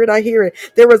it, I hear it, I hear it.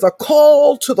 There is a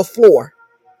call to the floor.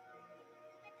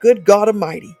 Good God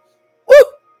Almighty. Woo!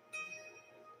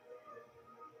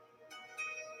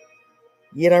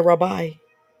 Yada Rabbi.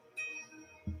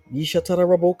 Yishatara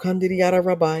Rabo Kandidi Yada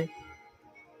Rabbi.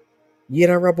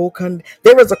 Yada Rabo Kand.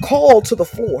 There is a call to the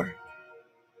floor.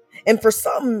 And for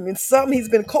some, he's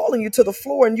been calling you to the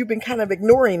floor and you've been kind of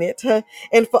ignoring it. Huh?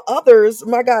 And for others,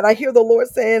 my God, I hear the Lord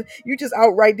saying you just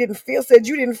outright said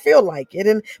you didn't feel like it.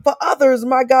 And for others,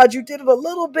 my God, you did it a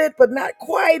little bit, but not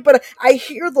quite. But I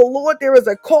hear the Lord, there is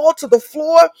a call to the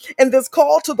floor, and this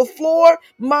call to the floor,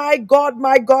 my God,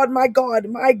 my God, my God,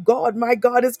 my God, my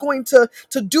God, is going to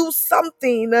do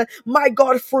something, my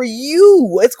God, for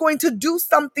you. It's going to do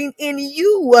something in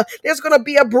you. There's going to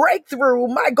be a breakthrough,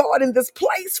 my God, in this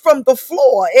place from the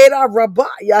floor, Eda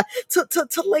Rabaya,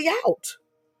 to lay out.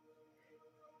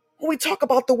 When we talk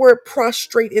about the word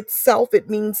prostrate itself, it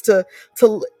means to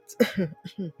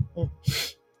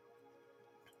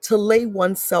to lay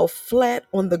oneself flat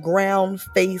on the ground,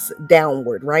 face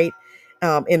downward, right?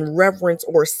 In reverence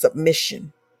or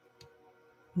submission.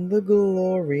 The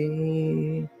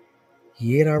glory.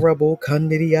 Yeda Rabo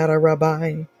Kandidi Yada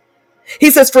Rabbi.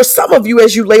 He says, for some of you,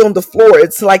 as you lay on the floor,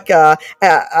 it's like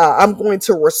I'm going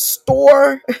to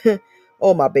restore.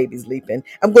 Oh, my baby's leaping.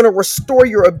 I'm going to restore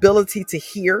your ability to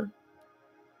hear.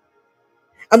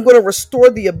 I'm going to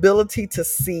restore the ability to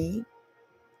see.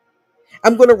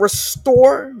 I'm going to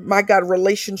restore, my God,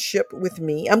 relationship with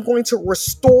me. I'm going to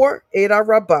restore Eda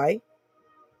Rabbi.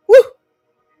 Woo!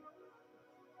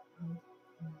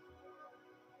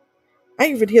 I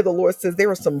even hear the Lord says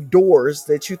there are some doors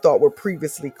that you thought were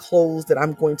previously closed that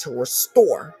I'm going to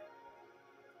restore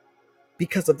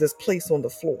because of this place on the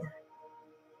floor.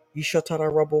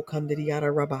 Yishatara Rabo Kandidi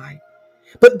Yada Rabbi.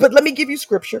 But let me give you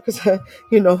scripture because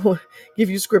give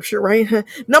you scripture, right?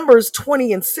 Numbers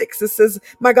 20:6. It says,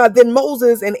 my God, then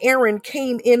Moses and Aaron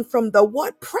came in from the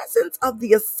what presence of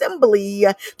the assembly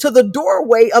to the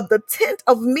doorway of the tent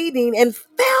of meeting and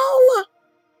fell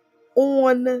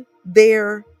on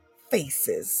their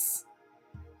faces.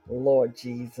 Lord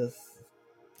Jesus.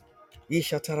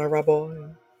 Yishatara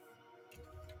Rabbi.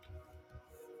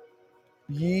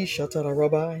 Yishatara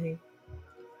Rabbi.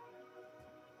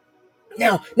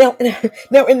 Now, now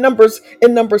in Numbers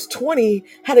 20,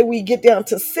 how did we get down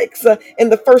to 6? In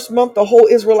the first month, the whole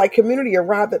Israelite community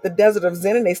arrived at the desert of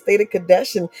Zin, and they stayed at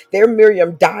Kadesh, and there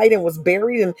Miriam died and was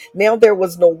buried, and now there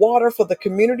was no water for the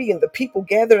community, and the people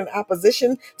gathered in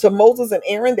opposition to Moses and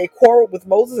Aaron. They quarreled with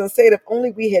Moses and said, if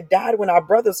only we had died when our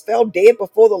brothers fell dead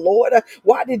before the Lord.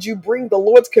 Why did you bring the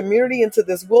Lord's community into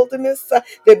this wilderness,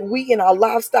 that we and our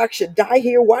livestock should die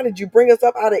here? Why did you bring us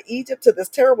up out of Egypt to this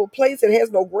terrible place that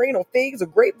has no grain or figs or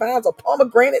grapevines or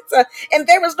pomegranates, and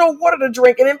there is no water to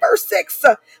drink? And in verse 6,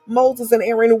 Moses and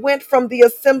Aaron went from the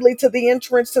assembly to the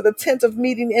entrance to the tent of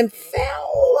meeting and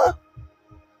fell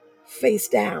face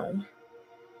down.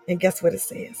 And guess what it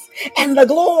says? And the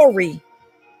glory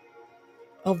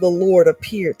of the Lord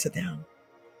appeared to them.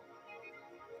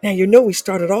 Now, we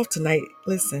started off tonight.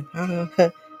 Listen,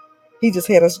 he just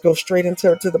had us go straight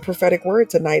into the prophetic word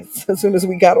tonight as soon as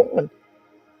we got on.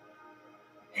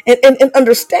 And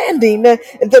understanding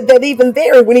that even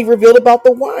there, when he revealed about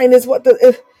the wine, is what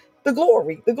the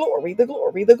glory, the glory, the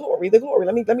glory, the glory, the glory.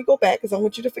 Let me go back because I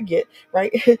want you to forget,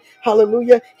 right?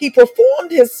 Hallelujah. He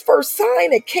performed his first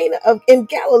sign at Cana in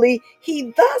Galilee.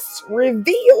 He thus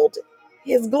revealed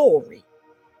his glory.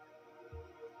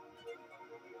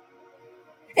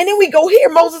 And then we go here.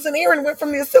 Moses and Aaron went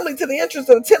from the assembly to the entrance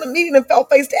of the tent of meeting and fell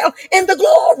face down, and the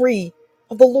glory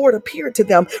of the Lord appeared to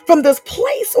them from this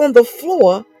place on the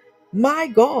floor. My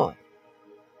God.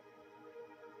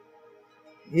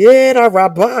 Yeah,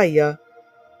 Rabbiah.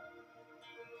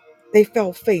 They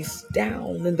fell face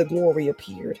down and the glory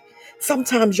appeared.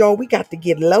 Sometimes, y'all, we got to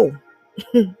get low.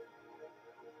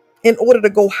 in order to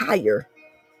go higher.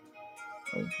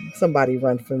 Somebody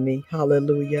run for me.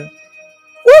 Hallelujah.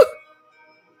 Woo!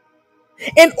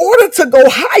 In order to go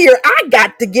higher, I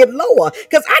got to get lower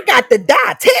because I got to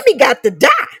die. Tammy got to die.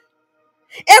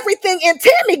 Everything in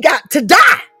Tammy got to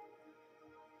die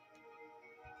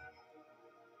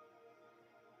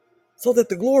so that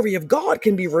the glory of God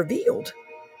can be revealed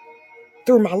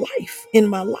through my life, in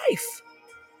my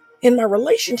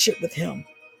relationship with Him.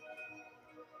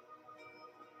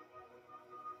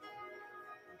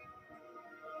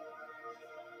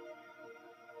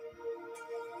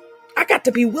 I got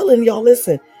to be willing, y'all.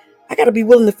 Listen, I got to be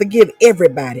willing to forgive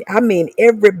everybody. I mean,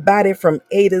 everybody from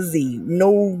A to Z.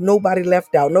 Nobody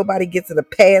left out. Nobody gets a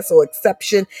pass or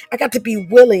exception. I got to be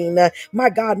willing, my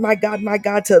God,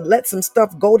 to let some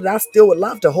stuff go that I still would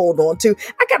love to hold on to.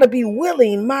 I got to be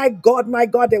willing, my God,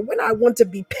 that when I want to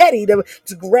be petty, to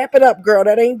wrap it up, girl,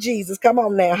 that ain't Jesus. Come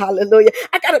on now, hallelujah.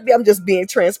 I'm just being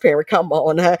transparent. Come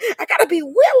on. I got to be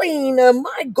willing,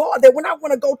 my God, that when I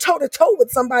want to go toe to toe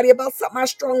with somebody about something I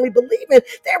strongly believe in,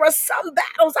 there are some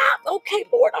battles okay,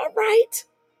 Lord, all right.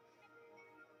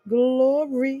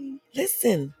 Glory.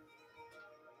 Listen,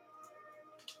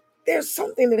 there's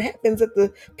something that happens at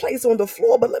the place on the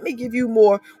floor, but let me give you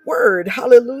more word.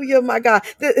 Hallelujah, my God.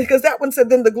 Because that one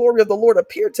said, then the glory of the Lord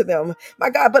appeared to them.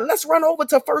 My God, but let's run over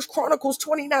to First Chronicles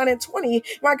 29 and 20.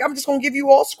 My God, I'm just going to give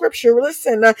you all scripture.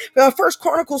 Listen, First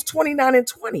Chronicles 29 and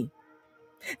 20.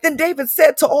 Then David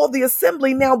said to all the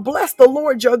assembly, now bless the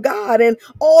Lord your God. And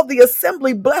all the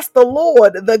assembly blessed the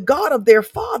Lord, the God of their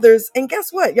fathers. And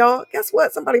guess what, y'all? Guess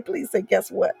what? Somebody please say,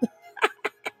 guess what?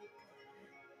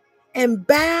 And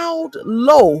bowed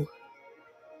low.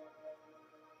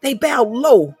 They bowed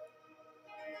low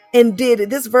and did,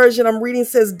 this version I'm reading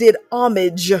says, did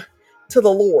homage to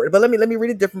the Lord. But let me read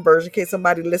a different version in case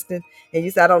somebody listening and you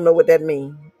say, I don't know what that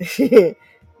means.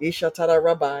 Ishatara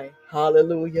Rabbi.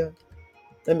 Hallelujah.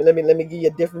 Let me give you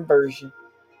a different version.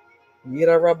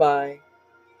 Yira Rabbi.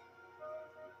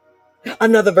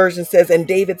 Another version says, and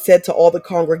David said to all the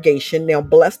congregation, now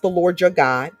bless the Lord your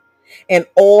God. And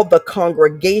all the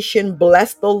congregation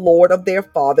blessed the Lord of their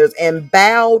fathers and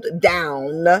bowed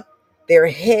down their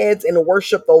heads and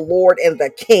worship the Lord and the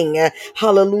King.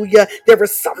 Hallelujah. There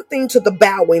is something to the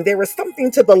bowing. There is something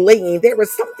to the laying. There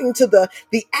is something to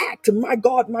the act. My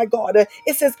God, my God.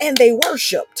 It says, and they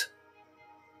worshiped.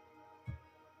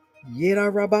 Yeah,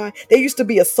 Rabbi. There used to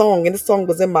be a song, and this song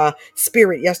was in my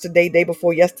spirit yesterday, day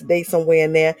before yesterday, somewhere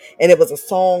in there. And it was a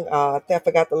song. I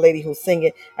forgot the lady who sang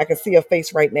it. I can see her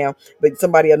face right now, but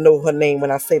somebody will know her name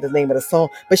when I say the name of the song.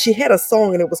 But she had a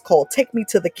song, and it was called "Take Me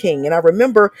to the King." And I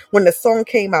remember when the song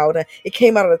came out. It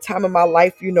came out at a time in my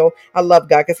life. You know, I love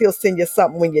God because He'll send you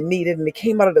something when you need it. And it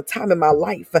came out at a time in my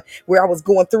life where I was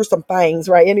going through some things.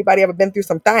 Right? Anybody ever been through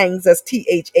some things? That's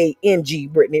THANG,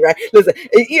 Brittany. Right? Listen,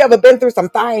 you ever been through some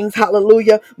things?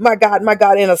 Hallelujah. My God, my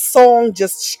God. In a song,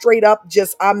 just straight up,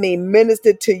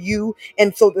 ministered to you.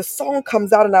 And so the song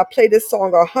comes out, and I play this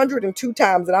song 102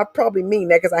 times. And I probably mean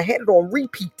that because I had it on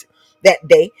repeat that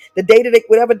day,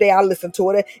 whatever day I listened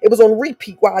to it, it was on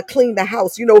repeat while I cleaned the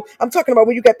house. You know, I'm talking about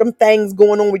when you got them things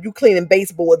going on when you cleaning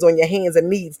baseboards on your hands and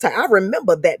knees. I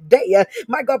remember that day,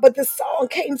 my God, but this song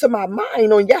came to my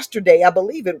mind on yesterday, I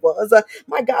believe it was,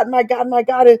 my God, my God, my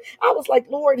God. And I was like,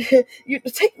 Lord, you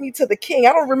take me to the King.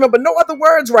 I don't remember no other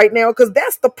words right now because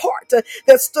that's the part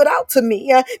that stood out to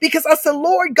me because I said,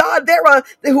 Lord God,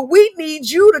 we need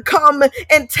you to come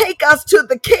and take us to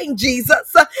the King,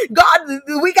 Jesus. God,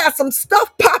 we got some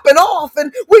stuff popping off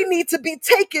and we need to be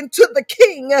taken to the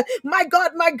King. My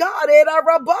God, my God, Eda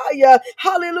Rabbiah,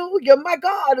 hallelujah, my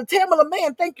God, Tamala,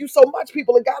 man, thank you so much,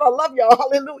 people of God, I love y'all,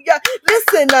 hallelujah.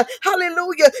 Listen,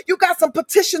 hallelujah, you got some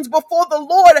petitions before the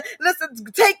Lord. Listen,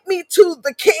 take me to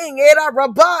the King, Eda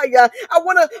Rabbiah. I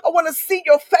wanna see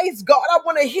your face, God. I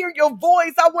want to hear your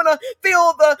voice. I want to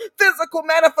feel the physical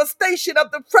manifestation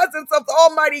of the presence of the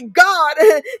Almighty God.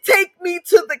 Take me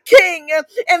to the King,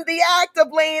 and the act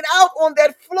of laying out on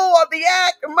that floor, the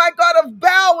act, my God, of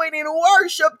bowing in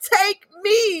worship. Take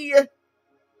me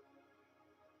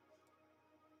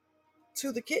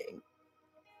to the King.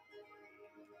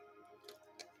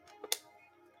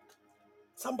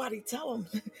 Somebody tell him,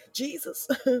 Jesus,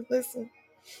 listen,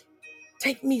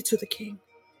 take me to the King.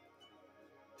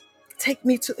 Take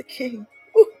me to the King.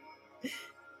 Ooh.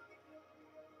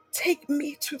 Take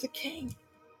me to the King.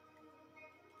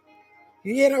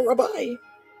 Yera Rabbi.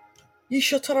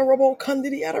 Yishatara Rabo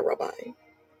Kandidi Yada Rabbi.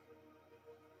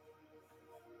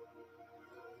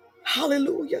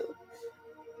 Hallelujah.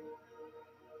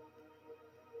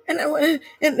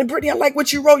 And Brittany, I like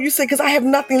what you wrote. You said, because I have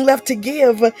nothing left to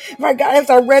give. My God, as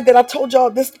I read that, I told y'all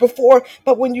this before,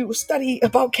 but when you study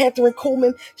about Catherine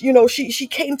Coleman, she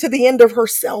came to the end of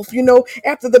herself,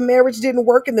 after the marriage didn't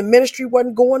work and the ministry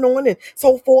wasn't going on and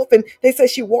so forth. And they said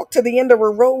she walked to the end of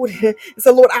her road and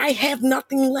said, Lord, I have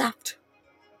nothing left.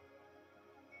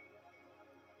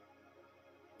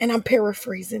 And I'm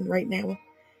paraphrasing right now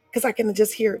because I can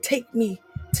just hear, take me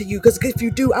to you. Because if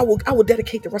you do, I will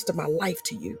dedicate the rest of my life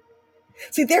to you.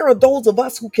 See, there are those of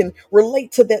us who can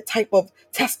relate to that type of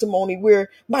testimony where,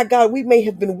 my God, we may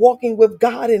have been walking with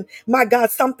God and, my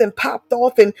God, something popped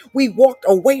off and we walked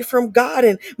away from God.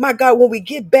 And, my God, when we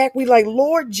get back, we like,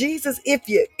 Lord Jesus, if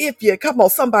you, come on,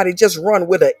 somebody just run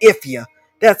with a if you.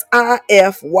 That's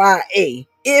IFYA.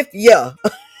 If you.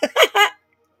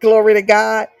 Glory to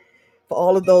God. For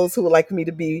all of those who would like me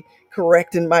to be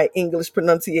correct in my English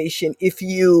pronunciation, if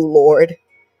you, Lord.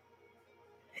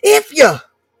 If you.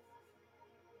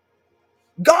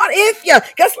 God, if you,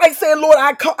 that's like saying, Lord,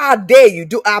 I dare you.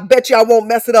 I bet you I won't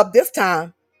mess it up this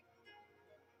time.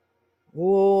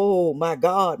 Oh my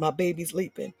God, my baby's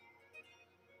leaping.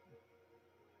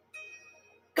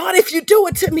 God, if you do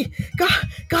it to me,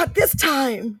 God, this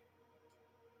time.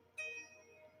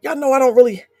 Y'all know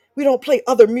we don't play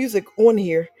other music on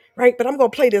here, right? But I'm gonna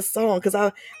play this song because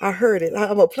I heard it.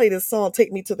 I'm gonna play this song,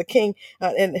 "Take Me to the King,"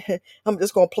 and I'm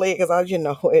just gonna play it because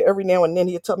every now and then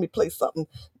he'll tell me play something,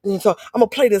 and so I'm gonna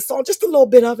play this song, just a little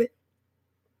bit of it.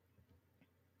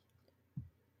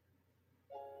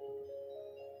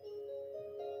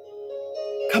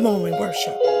 Come on and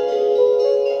worship.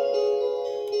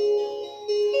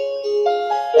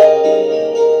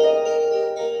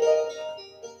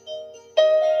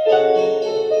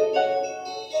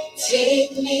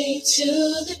 Take me to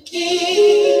the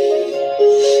King.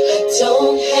 I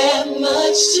don't have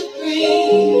much to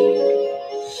bring.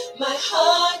 My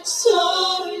heart's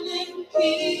torn in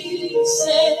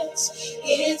pieces.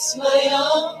 It's my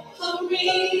offering.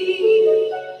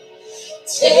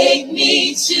 Take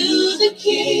me to the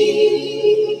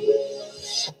King.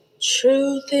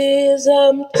 Truth is,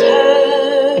 I'm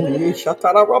tired.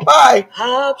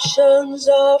 Options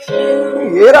are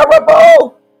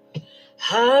few.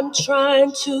 I'm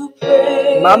trying to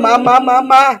pray.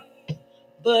 Mama.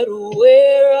 But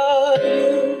where are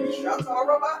you?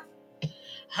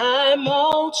 I'm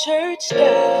all churched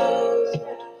out,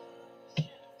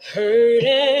 hurt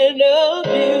and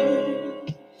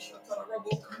abused.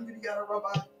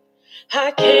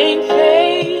 I can't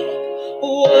fake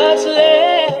what's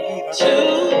left to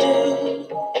do.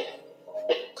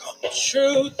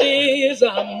 Truth is,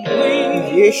 I'm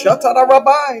weak.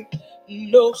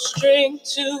 No strength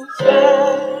to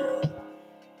fight,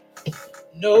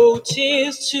 no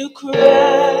tears to cry.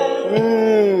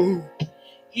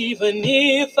 Even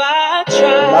if I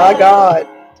try, my God,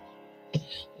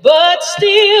 but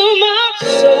still my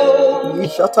soul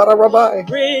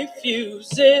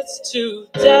refuses to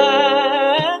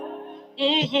die.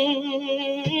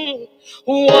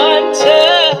 One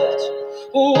touch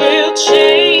will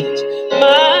change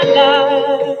my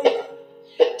life.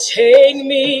 Take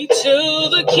me to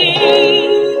the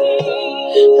King.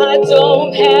 I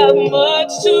don't have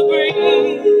much to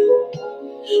bring.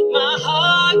 My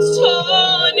heart's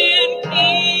torn in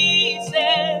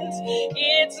pieces.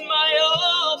 It's my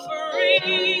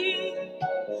offering.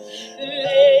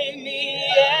 Lay me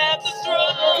at the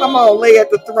throne. Come on, lay at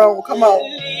the throne. Come on.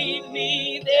 Leave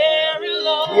me there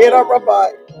alone. Yeah,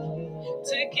 Rabbi.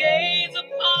 To gaze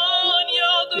upon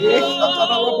your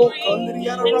glory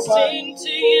and sing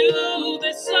to you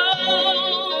this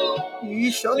song.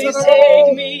 Please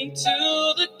take me to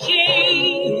the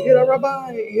King.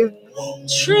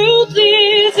 Truth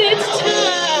is, it's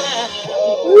time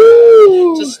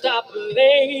to stop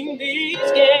playing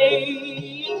these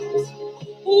games.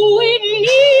 We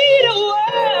need a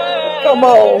word. Come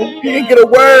on, you can get a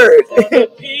word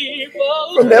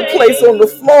from that place on the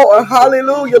floor.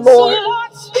 Hallelujah, Lord. So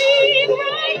Lord, speak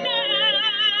right now.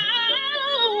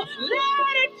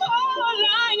 Let it fall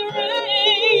like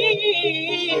rain.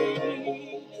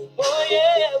 Oh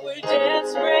yeah, we're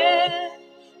desperate.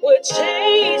 We're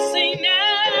chasing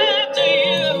after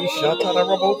you.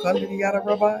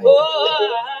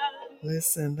 Oh,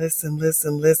 listen.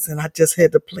 I just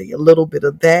had to play a little bit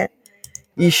of that.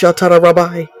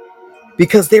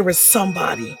 Because there is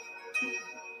somebody.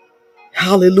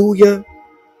 Hallelujah.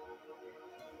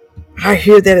 I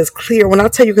hear that as clear when I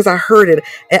tell you, because I heard it.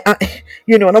 And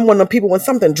and I'm one of the people when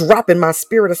something drop in my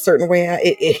spirit a certain way,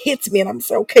 it hits me and I'm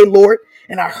saying, okay, Lord.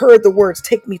 And I heard the words,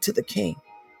 take me to the King.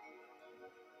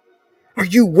 Are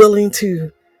you willing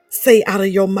to say out of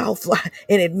your mouth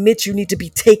and admit you need to be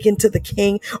taken to the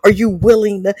King? Are you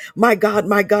willing, my God,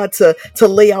 to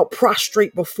lay out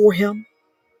prostrate before him?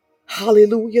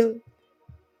 Hallelujah.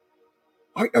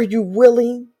 Are you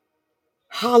willing?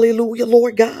 Hallelujah,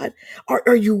 Lord God.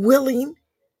 Are you willing?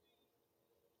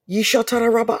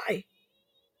 Yeshatara Rabbi.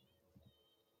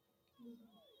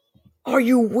 Are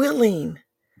you willing?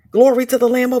 Glory to the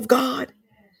Lamb of God.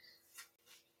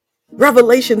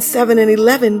 Revelation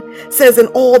 7:11 says, and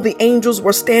all the angels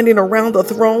were standing around the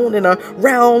throne and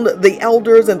around the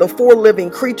elders and the four living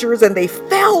creatures, and they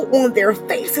fell on their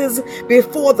faces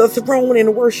before the throne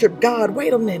and worshiped God.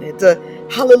 Wait a minute.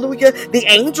 Hallelujah. The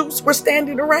angels were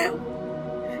standing around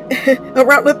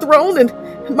the throne, and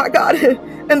my God,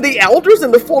 and the elders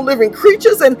and the four living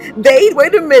creatures, and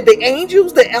wait a minute, the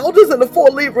angels, the elders, and the four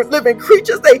living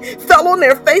creatures, they fell on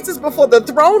their faces before the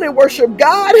throne and worshiped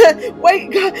God.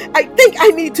 Wait, God, I think I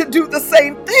need to do the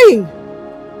same thing.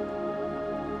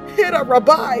 Hit a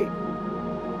rabbi.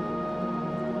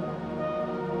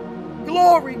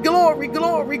 Glory, glory,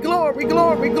 glory, glory, glory,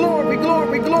 glory,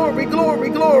 glory, glory, glory,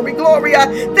 glory, glory. I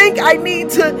think I need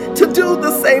to do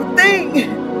the same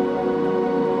thing.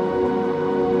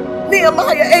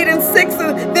 Nehemiah 8:6,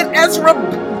 and then Ezra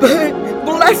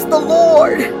blessed the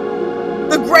Lord,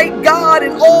 the great God,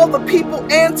 and all the people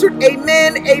answered,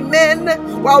 amen, amen.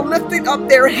 While lifting up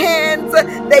their hands,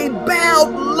 they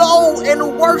bowed low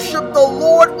and worshiped the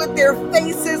Lord with their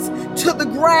faces to the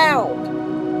ground.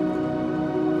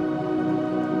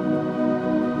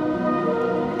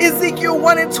 Ezekiel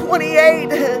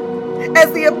 1:28,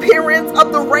 as the appearance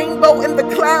of the rainbow in the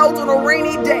clouds on a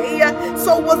rainy day,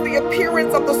 so was the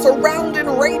appearance of the surrounding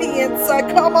radiance.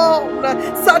 Come on.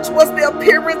 Such was the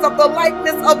appearance of the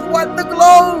likeness of what? The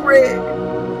glory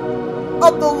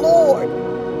of the Lord.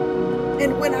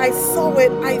 And when I saw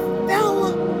it, I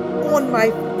fell on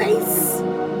my face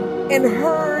and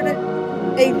heard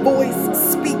a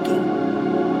voice speaking.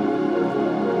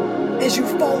 As you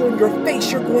fall on your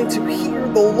face, you're going to hear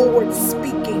the Lord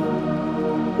speaking.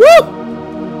 Woo!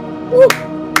 Woo!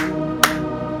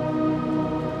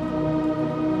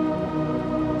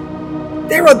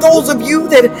 There are those of you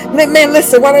that, man,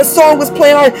 listen, while that song was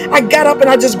playing, I got up and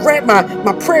I just grabbed my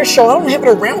prayer shawl. I don't have it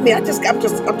around me. I'm just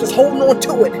holding on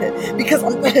to it because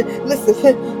listen,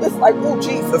 it's like, oh,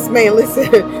 Jesus, man,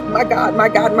 listen, my God.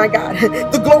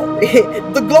 The glory,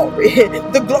 the glory,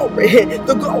 the glory,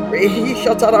 the glory.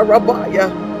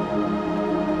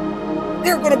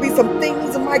 There are going to be some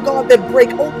things, my God, that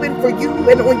break open for you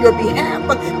and on your behalf,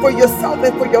 for yourself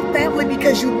and for your family,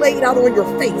 because you laid out on your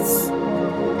face.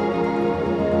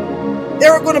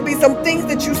 There are going to be some things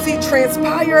that you see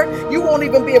transpire, you won't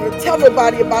even be able to tell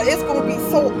nobody about it. It's going to be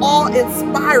so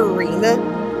awe-inspiring.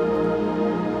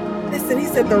 Listen, he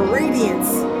said the radiance,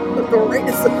 the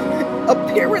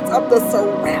appearance of the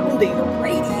surrounding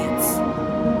radiance.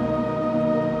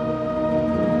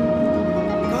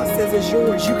 God says it's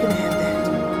yours. You can have that.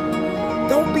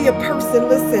 Don't be a person.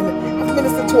 Listen, I've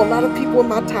ministered to a lot of people in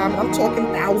my time. I'm talking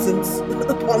thousands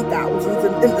upon thousands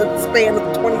in the span of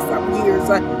 20-something years.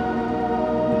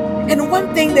 And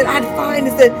one thing that I find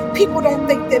is that people don't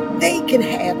think that they can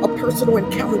have a personal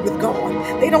encounter with God.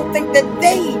 They don't think that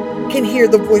they can hear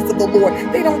the voice of the Lord.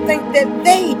 They don't think that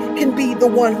they can be the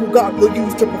one who God will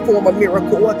use to perform a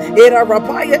miracle. They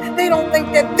don't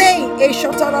think that they,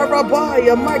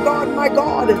 my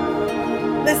God.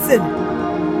 Listen,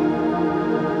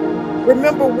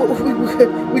 remember,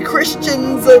 we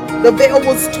Christians, the veil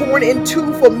was torn in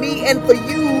two for me and for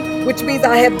you, which means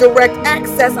I have direct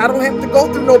access. I don't have to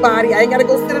go through nobody. I ain't got to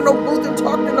go sit in no booth and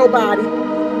talk to nobody.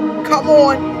 Come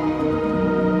on.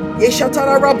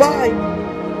 Yeshatara Rabbi.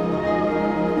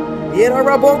 Yera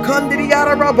Rabo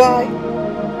Kandiriara Rabbi.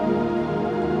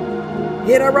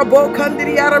 Yera Rabo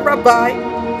Kandiriara Rabbi.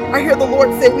 I hear the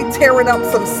Lord say we tearing up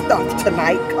some stuff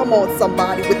tonight. Come on,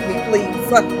 somebody with me, please.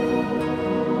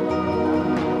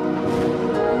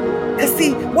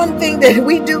 See, one thing that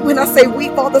we do, when I say we,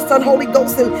 Father, Son, Holy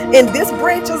Ghost, in this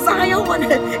branch of Zion,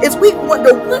 is the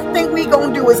one thing we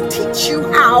gonna do is teach you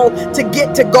how to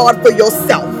get to God for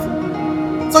yourself.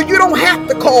 So you don't have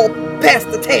to call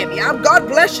Pastor Tammy. God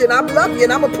bless you, and I love you,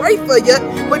 and I'm gonna pray for you.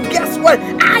 But guess what?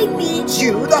 I need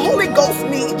you. The Holy Ghost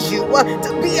needs you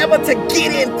to be able to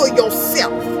get in for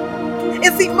yourself.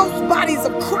 And see, most bodies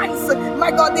of Christ, my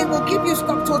God, they will give you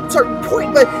stuff to a certain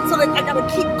point, but so that I gotta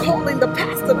keep calling the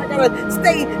pastor, and I gotta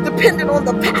stay dependent on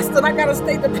the pastor, and I gotta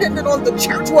stay dependent on the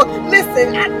church. Well,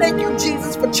 listen, I thank you,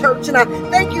 Jesus, for church, and I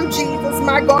thank you, Jesus,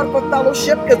 my God, for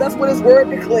fellowship, because that's what his word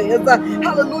declares.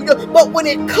 Hallelujah. But when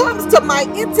it comes to my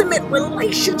intimate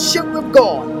relationship with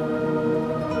God,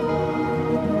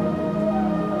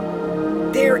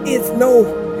 There is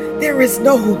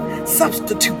no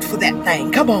substitute for that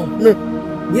thing. Come on.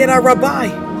 Yada Rabbi.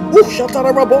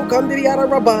 Shatara Rabo Kandiri Yada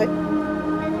Rabbi.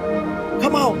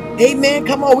 Come on. Amen.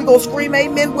 Come on. We're going to scream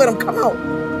amen with them. Come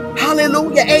on.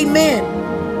 Hallelujah. Amen.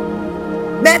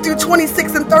 Matthew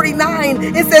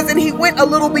 26:39, it says, and he went a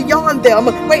little beyond them.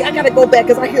 Wait, I got to go back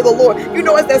because I hear the Lord.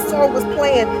 As that song was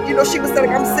playing, she was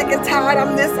saying, I'm sick and tired.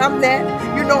 I'm this, I'm that.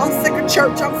 I'm sick of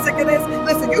church. I'm sick of this.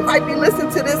 Listen, you might be listening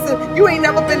to this and you ain't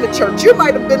never been to church. You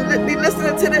might have be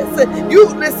listening to this and you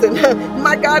listen,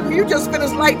 my God, you just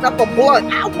finished lighting up a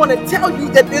blunt. I want to tell you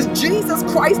that this Jesus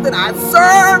Christ that I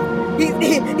serve,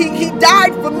 he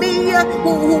died for me,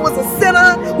 who was a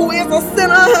sinner, who is a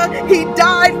sinner. He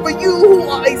died for you, who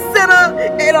are a sinner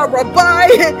and a rabbi.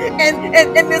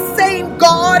 And the same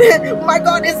God, my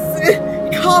God, is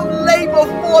come lay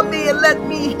before me and let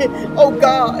me, oh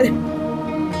God,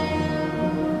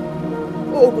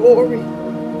 oh glory.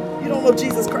 You don't know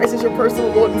Jesus Christ is your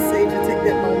personal Lord and Savior. Take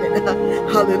that moment.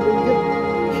 Hallelujah.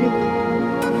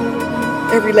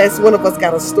 Every last one of us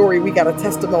got a story. We got a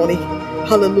testimony.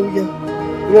 Hallelujah.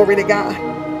 Glory to God.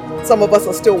 Some of us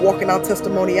are still walking our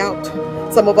testimony out.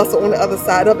 Some of us are on the other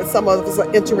side of it. Some of us are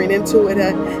entering into it.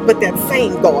 But that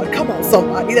same God, come on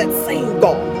somebody, that same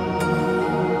God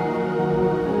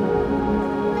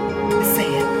is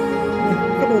saying,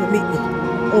 come on and meet me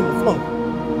on the floor.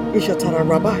 Ishatara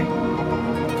Rabbi.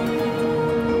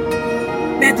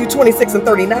 Matthew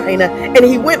 26:39, and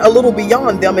he went a little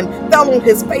beyond them and fell on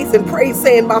his face and prayed,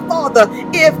 saying, my Father,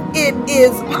 if it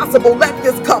is possible, let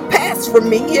this cup pass from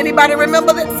me. Anybody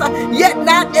remember this? Yet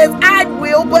not as I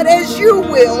will, but as you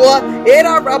will.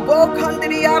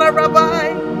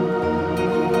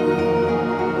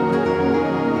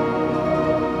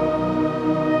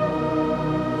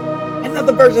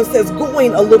 Another version says,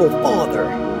 going a little farther,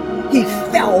 he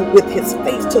fell with his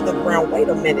face to the ground. Wait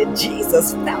a minute.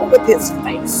 Jesus fell with his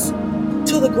face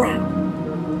to the ground.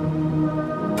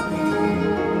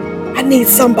 I need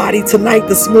somebody tonight,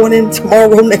 this morning,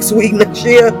 tomorrow, next week, next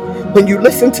year, when you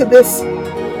listen to this,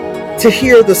 to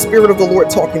hear the Spirit of the Lord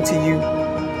talking to you,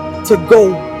 to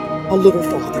go a little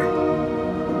farther.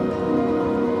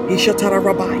 Ishatara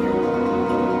Rabbi.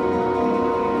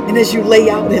 And as you lay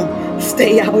out and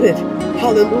stay out and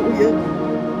hallelujah.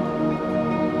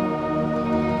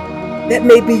 That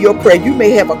may be your prayer. You may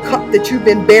have a cup that you've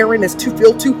been bearing that's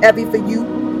feel too heavy for you.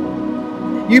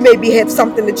 You may have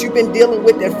something that you've been dealing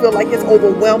with that feel like it's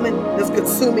overwhelming, that's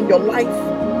consuming your life,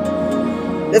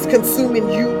 that's consuming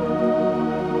you.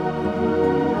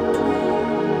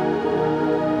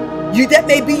 That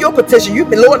may be your petition. You've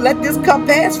been, Lord, let this cup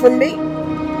pass from me.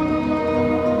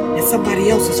 And somebody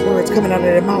else's words coming out of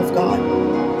their mouth, God.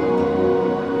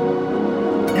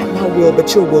 Not my will,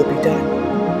 but your will be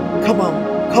done. Come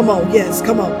on. Come on, yes,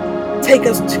 come on. Take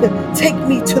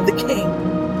me to the King.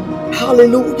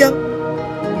 Hallelujah.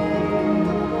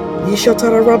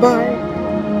 Yishatara Rabbi.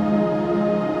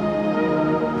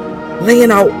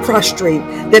 Laying out prostrate,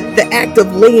 that the act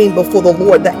of laying before the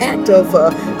Lord, the act of,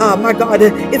 my God,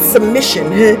 it's submission.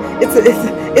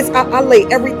 I lay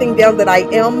everything down that I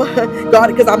am, God,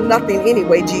 because I'm nothing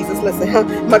anyway, Jesus. Listen,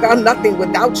 my God, I'm nothing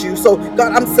without you. So,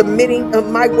 God, I'm submitting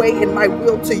my way and my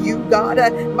will to you, God.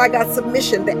 My God,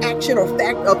 submission, the action or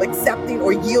fact of accepting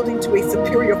or yielding to a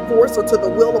superior force or to the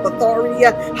will of authority.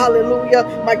 Hallelujah.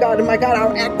 My God,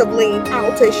 our act of laying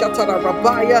out, Shatara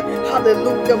Rabbiah.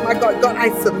 Hallelujah. My God, I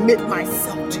submit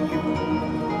myself to you.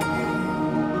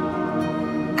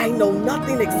 I know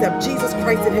nothing except Jesus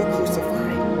Christ and him crucified.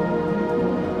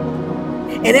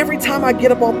 And every time I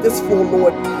get up off this floor,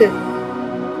 Lord, I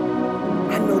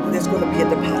know that there's going to be a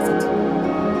deposit.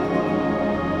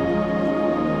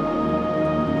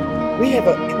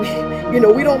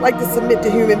 We don't like to submit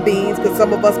to human beings because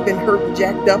some of us been hurt and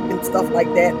jacked up and stuff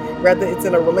like that. Whether it's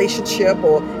in a relationship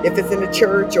or if it's in the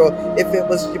church or if it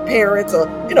was your parents or,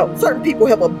 certain people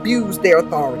have abused their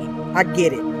authority. I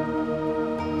get it.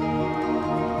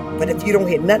 But if you don't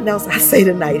hear nothing else I say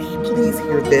tonight, please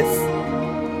hear this.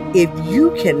 If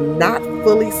you cannot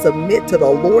fully submit to the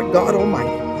Lord God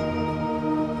Almighty,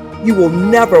 you will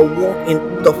never walk in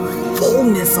the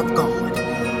fullness of God.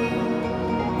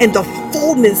 And the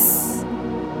fullness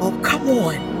of, come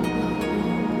on.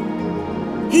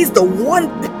 He's the one,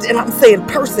 and I'm saying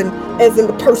person as in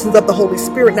the persons of the Holy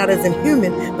Spirit, not as in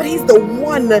human, but he's the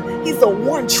one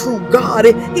true God.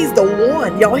 He's the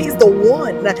one, y'all. He's the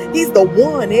one. He's the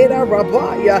one.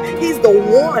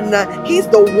 He's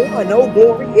the one. Oh,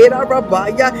 glory.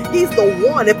 He's the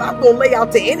one. If I'm going to lay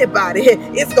out to anybody,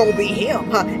 it's going to be him.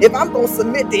 If I'm going to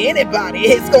submit to anybody,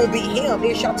 it's going to be him.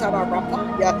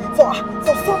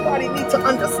 So somebody needs to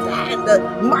understand,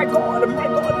 my God,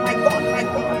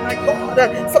 my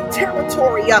God, some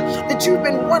territory that you've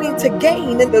been wanting to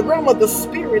gain in the realm of the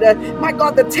spirit. My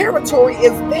God, the territory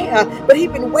is there, but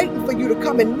he's been waiting for you to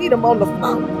come and meet him on the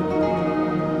phone.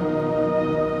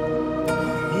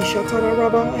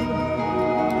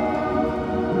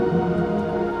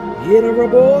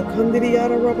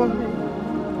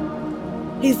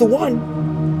 He's the one.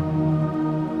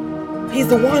 He's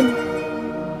the one.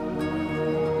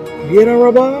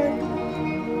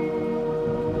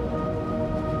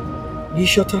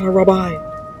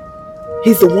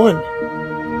 He's the one.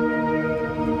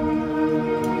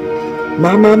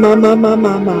 My.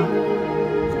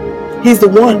 He's the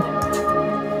one.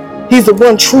 He's the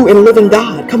one true and living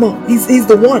God. Come on. He's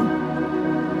the one.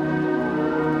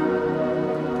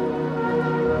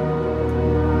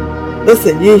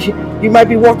 Listen, you might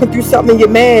be walking through something and you're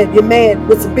mad. You're mad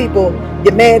with some people.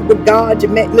 You're mad with God.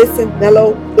 You're mad. Listen,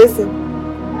 hello, listen.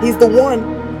 He's the one.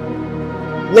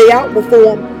 Lay out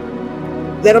before him.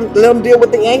 Let him deal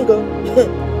with the anger.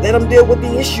 Let him deal with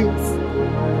the issues.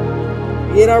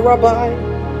 Rabbi.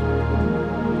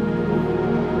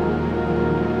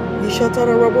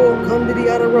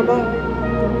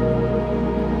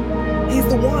 He's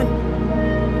the one.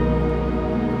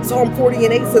 Psalm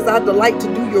 40:8 says, I delight to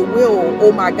do your will.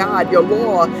 Oh my God, your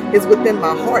law is within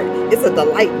my heart. It's a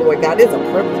delight, Lord God. It's a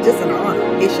privilege. It's an honor.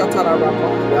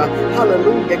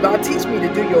 Hallelujah. God, teach me to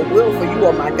do your will for you,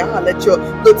 oh my God. Let your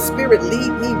good spirit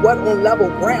lead me what on level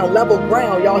ground. Level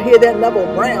ground. Y'all hear that? Level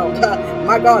ground.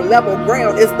 My God, level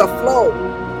ground is the flow.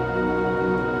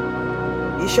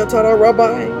 Ishatara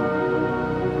Rabbi.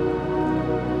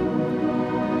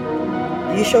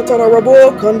 Ishatara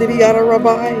Rabo Kandidiyara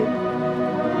Rabbi.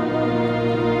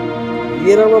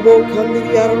 Yera Rabbi.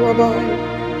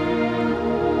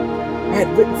 I had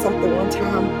written something one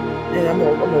time, and I'm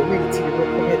gonna read it to you real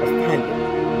quick to find it.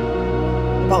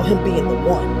 About him being the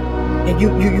one. And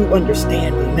you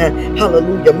understanding,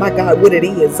 hallelujah, my God, what it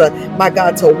is, my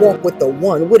God, to walk with the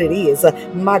one, what it is,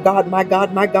 my God,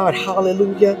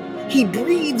 hallelujah. He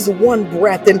breathes one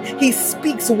breath and he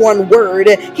speaks one word.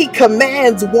 He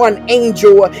commands one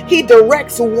angel. He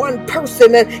directs one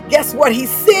person. And guess what? He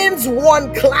sends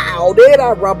one cloud.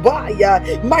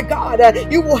 My God,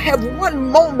 you will have one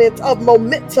moment of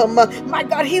momentum. My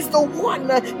God, he's the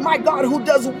one, my God, who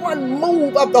does one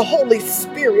move of the Holy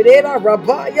Spirit.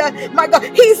 My God,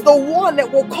 he's the one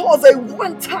that will cause a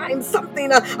one-time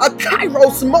something, a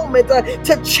kairos moment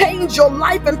to change your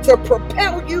life and to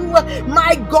propel you.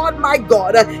 My God, he's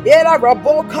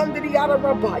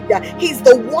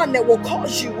the one that will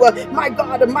cause you, my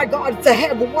God, to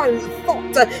have one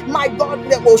thought, my God,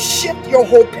 that will shift your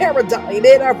whole paradigm.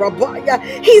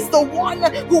 He's the one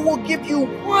who will give you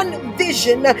one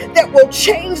vision that will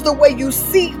change the way you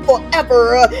see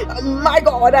forever. My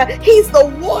God, he's the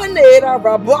one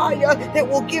that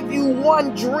will give you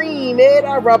one dream.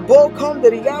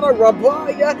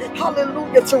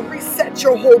 Hallelujah, to reset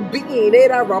your whole being.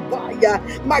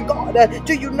 My God,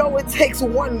 do you know it takes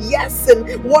one yes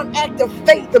and one act of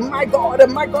faith, my God,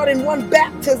 and one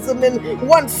baptism and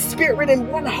one spirit and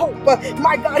one hope.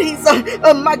 My God, he's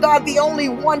my God, the only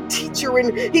one teacher,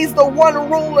 and he's the one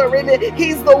ruler, and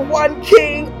he's the one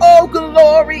king. Oh,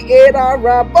 glory in our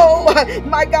Rabo.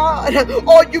 My God,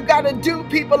 all you gotta do,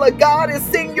 people of God, is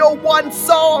sing your one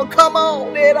song. Come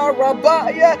on, in our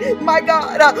Rabbiah. My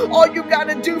God, all you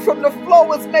gotta do from the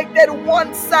floor is make that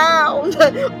one sound.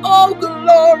 Oh,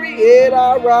 glory in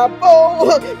our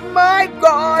Rabo. My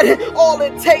God, all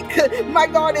it takes, my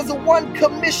God, is one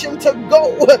commission to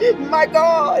go. My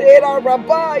God, in our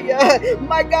Rabbiah.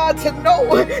 My God, to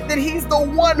know that he's the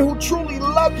one who truly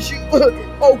loves you.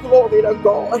 Oh, glory to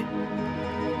God.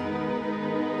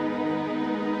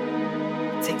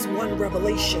 It takes one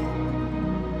revelation,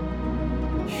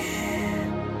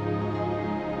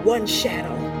 one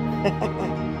shadow,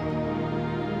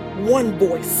 one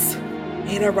voice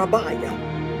in a Rabbiah.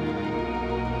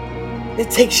 It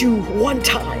takes you one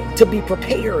time to be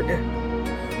prepared.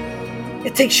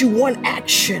 It takes you one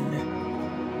action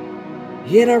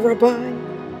in a Rabbiah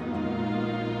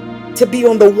to be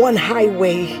on the one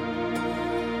highway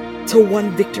to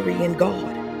one victory in God.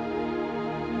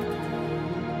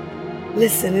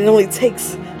 Listen, it only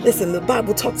takes, listen, the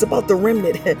Bible talks about the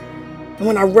remnant. And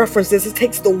when I reference this, it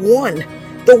takes the ones,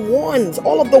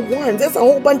 all of the ones. There's a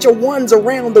whole bunch of ones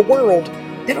around the world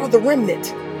that are the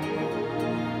remnant.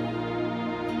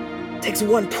 Takes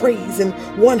one praise and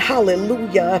one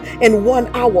hallelujah and one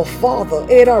our Father.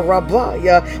 Era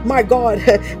Rabaya. My God,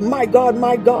 my God,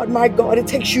 my God, my God. It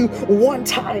takes you one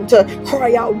time to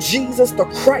cry out Jesus the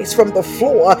Christ from the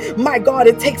floor. My God,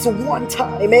 it takes one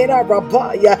time. Era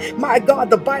Rabaya. My God,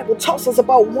 the Bible talks us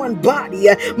about one body.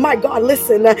 My God,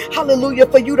 listen, hallelujah,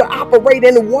 for you to operate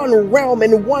in one realm,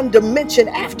 in one dimension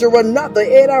after another.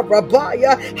 Era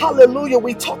Rabaya. Hallelujah.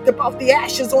 We talked about the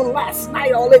ashes on last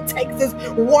night. All it takes is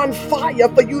one fire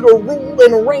for you to rule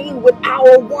and reign with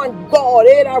our one God.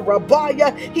 Era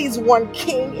Rabaya. He's one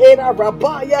King. Era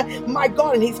Rabaya. My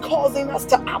God, and He's causing us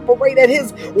to operate at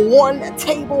His one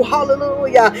table.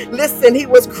 Hallelujah. Listen, He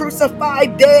was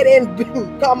crucified, dead,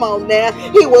 and come on now.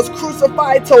 He was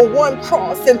crucified to one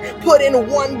cross and put in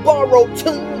one borrowed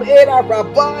tomb. Era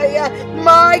Rabaya.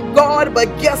 My God, but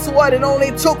guess what? It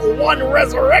only took one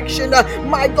resurrection,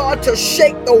 my God, to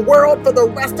shake the world for the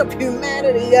rest of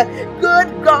humanity.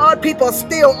 Good God, people are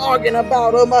still arguing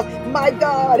about him. My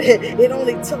God, it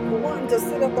only took one to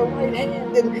sit at the right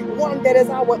hand, and one that is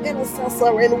our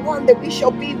intercessor, and one that we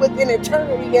shall be with in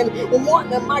eternity, and one,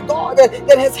 my God,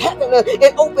 that has heaven,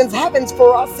 it opens heavens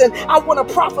for us. And I want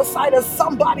to prophesy to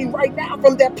somebody right now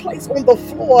from that place on the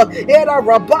floor. Era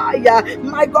Rabaya,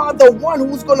 my God, the one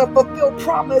who's going to fulfill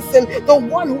promise, and the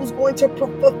one who's going to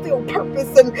fulfill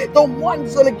purpose, and the one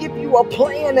who's going to give you a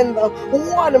plan, and the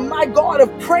one, my God,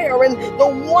 of prayer, and the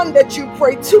one that you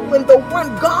pray to, and the one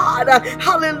God,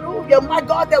 hallelujah, my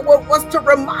God, that was to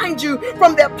remind you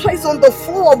from that place on the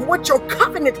floor of what your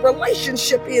covenant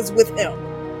relationship is with Him.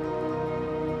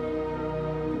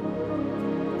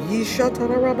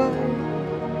 Yeshatara Rabbi,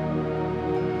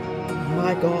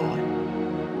 my God.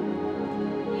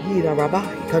 Hira Rabbi,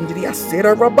 Kandiria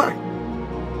Sira Rabbi.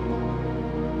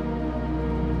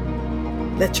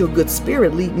 Let your good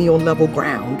spirit lead me on level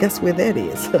ground. Guess where that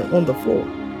is? On the floor.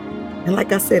 And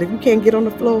like I said, if you can't get on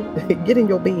the floor, get in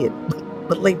your bed,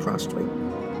 but lay prostrate.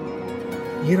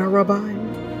 Hira Rabbi.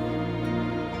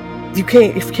 If you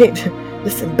can't,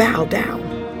 listen, bow down.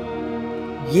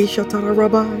 Yeshatara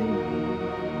Rabbi.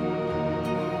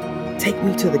 Take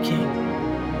me to the King.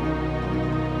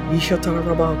 Yeshatara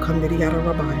Rabbi, Kandiria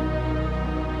Rabbi.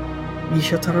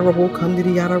 Yeshatara Rabbi,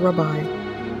 Kandiria Rabbi.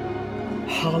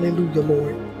 Hallelujah,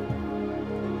 Lord.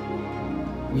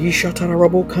 Yeshatara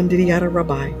Rabbi, Kandiria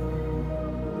Rabbi.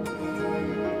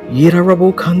 Yira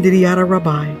Rabbi, Kandiria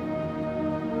Rabbi.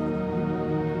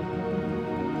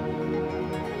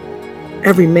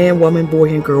 Every man, woman, boy,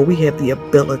 and girl, we have the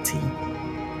ability.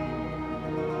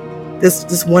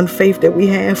 This one faith that we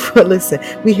have, listen,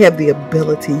 we have the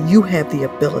ability, you have the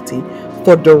ability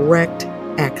for direct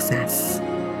access.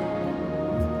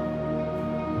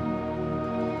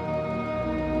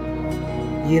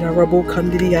 Yira Rabbi,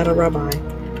 Kandiria Rabbi.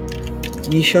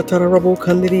 Yeshatara Rabbi,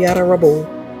 Kandiria Rabbi.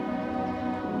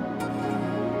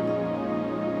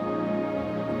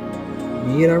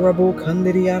 Yira Rabbi,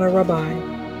 Kandiria Rabbi.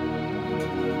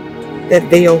 That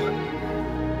veil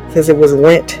says it was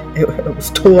rent, it was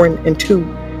torn in two.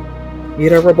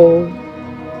 Yira Rabbi.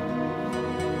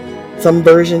 Some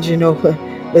versions,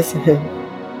 listen,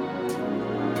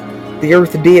 the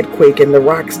earth did quake and the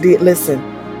rocks did, listen,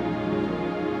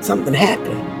 something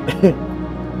happened.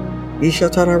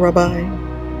 Yeshatara Rabbi.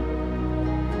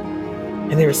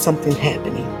 And there is something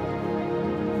happening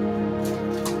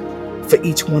for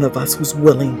each one of us who's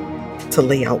willing to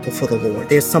lay out before the Lord.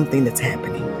 There's something that's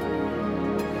happening.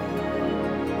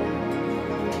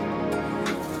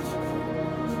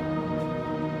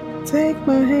 Take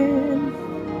my hand.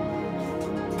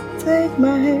 Take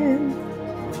my hand.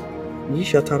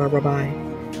 Yeshatara Rabbi.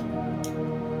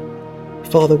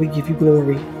 Father, we give you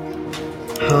glory.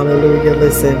 Hallelujah.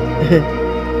 Listen.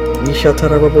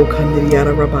 Yeshatara Rabbi,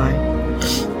 Kandiria Rabbi.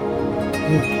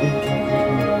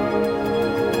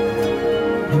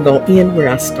 I'm going to end where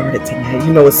I started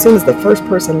tonight. As soon as the first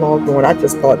person logged on, I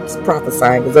just thought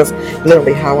prophesying, because that's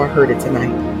literally how I heard it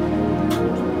tonight.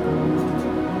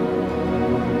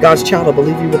 God's child, I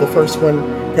believe you were the first one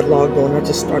that logged on. I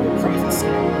just started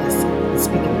prophesying, listen,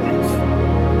 speaking life.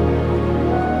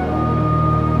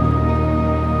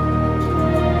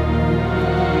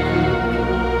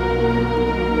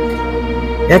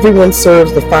 Everyone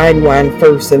serves the fine wine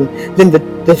first, and then the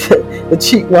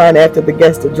cheap wine after the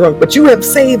guests are drunk. But you have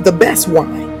saved the best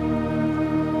wine.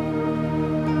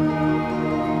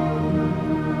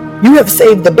 You have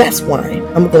saved the best wine.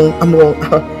 I'm going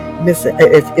miss it.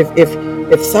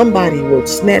 If somebody will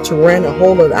snatch around a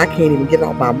whole of, I can't even get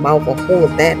out my mouth, a whole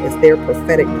of that is their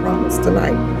prophetic promise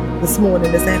tonight, this morning,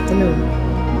 this afternoon.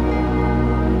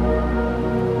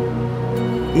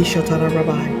 Yeshatara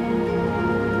Rabbi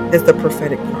is the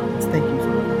prophetic promise. Thank you,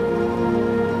 Father.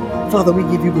 Father, we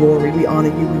give you glory, we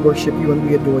honor you, we worship you, and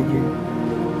we adore you.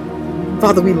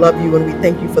 Father, we love you and we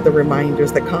thank you for the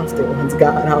reminders, the constant ones,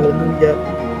 God. Hallelujah.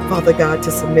 Father God,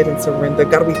 to submit and surrender.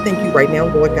 God, we thank you right now,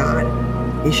 Lord God.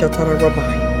 Ishatara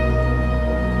Rabbi.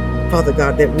 Father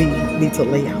God, that we need to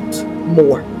lay out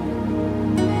more.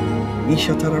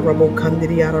 Ishatara Rabo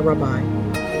Kandiriara Rabbi.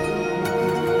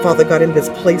 Father God, in this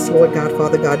place, Lord God,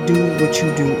 Father God, do what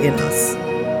you do in us,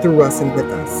 through us and with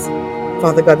us.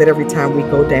 Father God, that every time we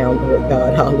go down, Lord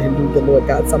God, hallelujah, Lord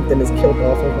God, something is killed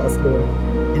off of us, Lord.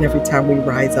 And every time we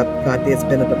rise up, God, there's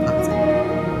been a deposit.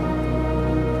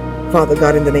 Father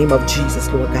God, in the name of Jesus,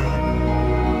 Lord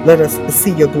God, let us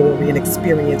see your glory and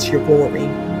experience your glory.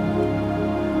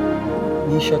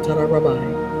 Yishatara Rabbi.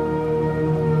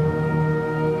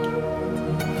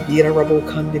 Yira Rabo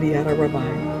Kandiriara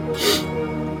Rabbi.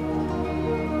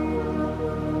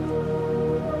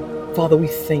 Father, we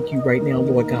thank you right now,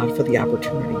 Lord God, for the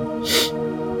opportunity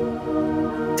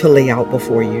to lay out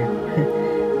before you.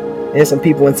 There's some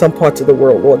people in some parts of the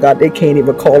world, Lord God, they can't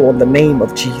even call on the name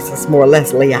of Jesus, more or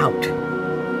less lay out.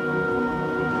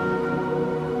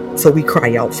 So we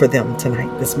cry out for them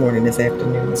tonight, this morning, this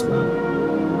afternoon as well.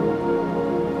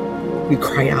 We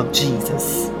cry out,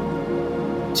 Jesus,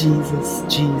 Jesus,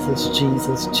 Jesus,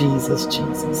 Jesus, Jesus,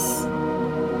 Jesus.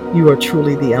 You are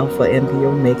truly the Alpha and the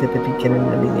Omega, the beginning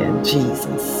and the end.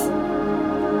 Jesus,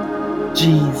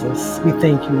 Jesus, we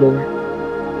thank you, Lord.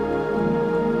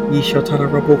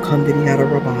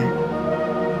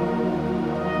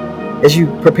 As you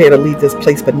prepare to leave this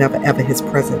place, but never ever his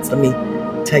presence, let me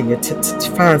tell you to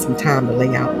find some time to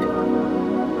lay out.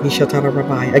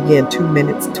 Again, 2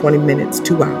 minutes, 20 minutes,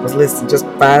 2 hours. Listen, just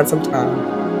find some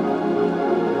time.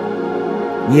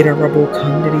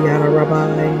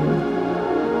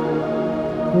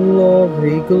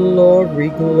 Glory, glory,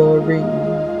 glory.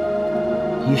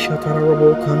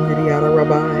 Yishatarabo Kandiriara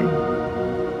Rabbi.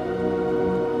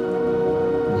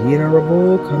 Yirarabo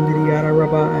Kandiriara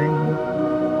Rabbi.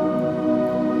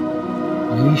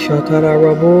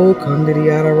 Yishatarabo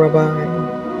Kandiriara Rabbi.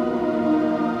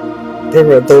 There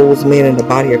are those men in the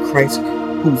body of Christ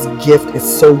whose gift is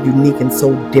so unique and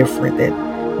so different that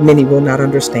many will not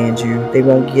understand you. They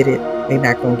won't get it. They're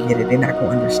not going to get it. They're not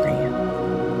going to understand.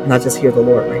 And I just hear the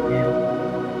Lord right now.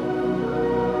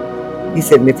 He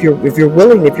said, if you're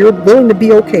willing to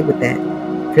be okay with that,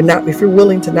 if you're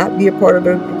willing to not be a part of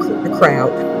the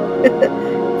crowd,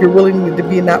 if you're willing to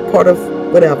be not part of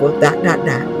whatever,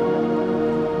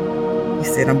 he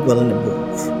said, I'm willing to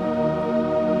move.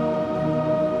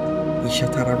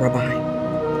 Yishatara Rabbi.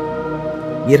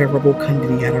 Yirarabo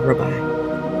Kandiriara Rabbi.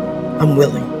 I'm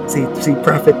willing. See,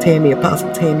 Prophet Tammy,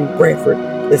 Apostle Tammy Bradford,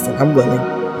 listen, I'm willing.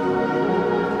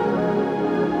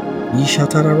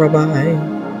 Yishatara Rabbi.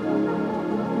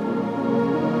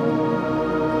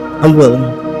 I'm willing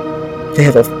to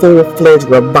have a full-fledged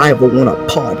revival on a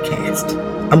podcast.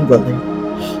 I'm willing.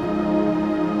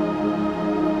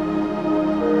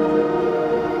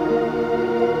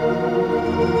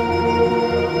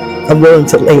 I'm willing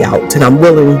to lay out, and I'm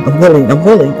willing to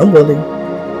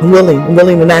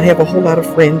not have a whole lot of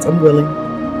friends. I'm willing.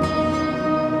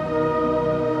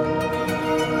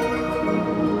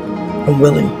 I'm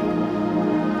willing.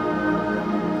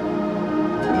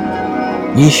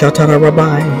 Yishatara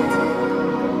Rabbi.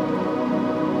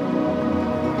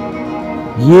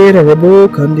 Yirarabo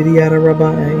Kandiriara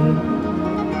Rabbi.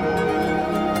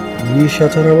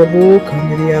 Yishatara Rabo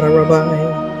Kandiriara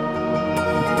Rabbi.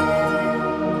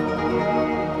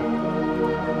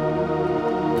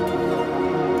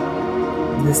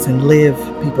 Listen, live,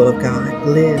 people of God,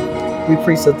 live. We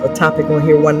preached a topic on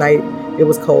here one night. It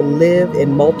was called Live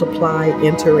and Multiply,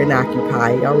 Enter and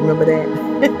Occupy. Y'all remember that?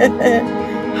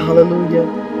 Hallelujah.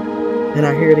 And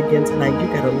I hear it again tonight. You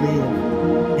got to live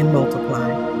and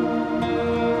multiply.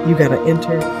 You got to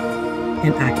enter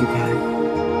and occupy.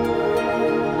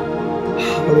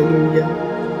 Hallelujah.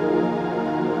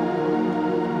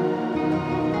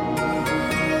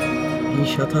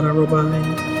 Yishatara Rabbi.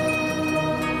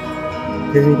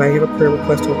 Does anybody have a prayer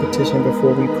request or petition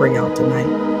before we pray out tonight,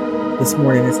 this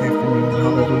morning, this afternoon?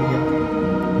 Hallelujah.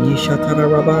 Yishatara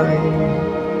Rabbi.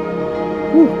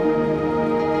 Woo.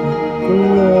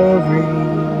 Glory.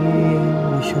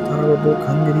 Yishatara Rabo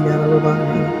Kandiriara Rabbi.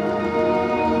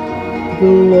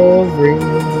 Glory.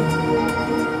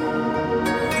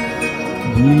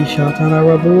 Yishatara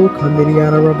Rabo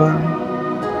Kandiriara Rabbi.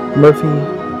 Murphy.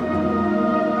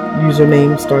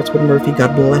 Username starts with Murphy.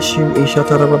 God bless you.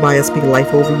 Ishatara Rabbi. I speak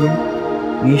life over you.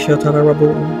 Ishatara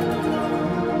Rabbi.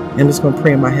 I'm just going to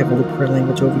pray in my heavenly prayer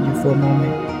language over you for a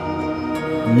moment.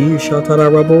 Ishatara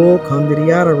Rabbi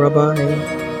Kandiriara Rabbi.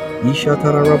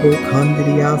 Ishatara Rabbi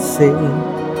Kandiriase.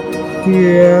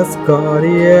 Yes, God,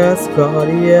 yes, God,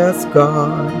 yes,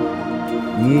 God.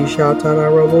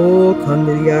 Yishatarabo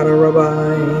Kandiriara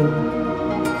Rabbi.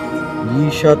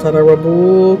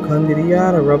 Yishatarabo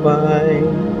Kandiriara Rabbi.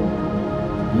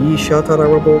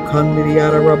 Yishatarabo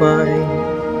Kandiriara Rabbi.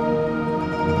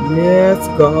 Yes,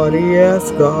 God,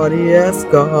 yes, God, yes,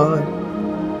 God.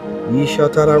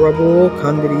 Yishatarabo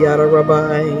Kandiriara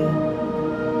Rabbi.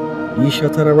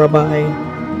 Yishatara Rabbi.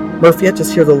 Murphy, I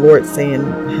just hear the Lord saying,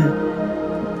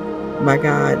 my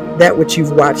God, that which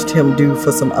you've watched him do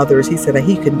for some others, he said that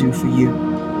he can do for you.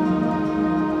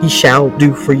 He shall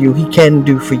do for you. He can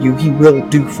do for you. He will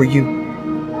do for you.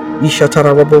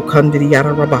 Yishatara Rabo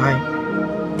Kandiriara Rabbi.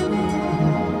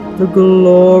 The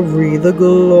glory, the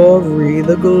glory,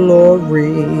 the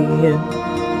glory.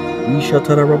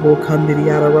 Yishatara Rabo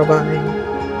Kandiriara Rabbi.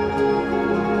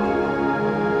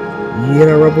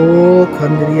 Yira Rabo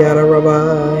Kandiriara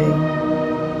Rabbi.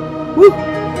 Woo!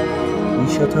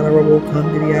 Yishatara Rabo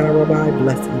Kandiriara Rabbi.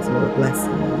 Blessings, Lord.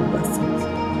 Blessings, blessings.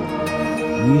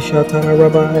 Yishatara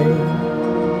Rabbi.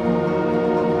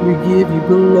 We give you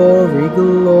glory,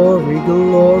 glory,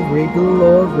 glory,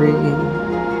 glory.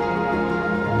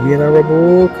 Yira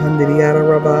Rabo Kandiriara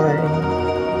Rabbi.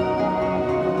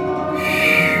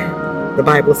 The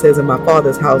Bible says in my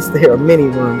Father's house there are many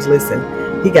rooms. Listen,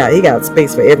 he got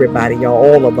space for everybody, y'all,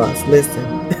 all of us. Listen.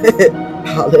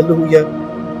 Hallelujah.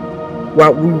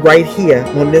 While we right here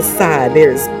on this side,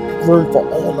 there's room for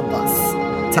all of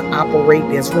us to operate.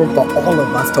 There's room for all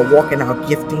of us to walk in our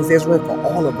giftings. There's room for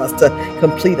all of us to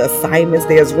complete assignments.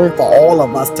 There's room for all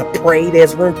of us to pray.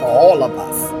 There's room for all of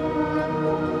us.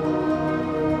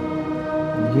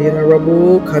 Yira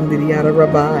Rabu Kandiriara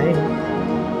Rabbi.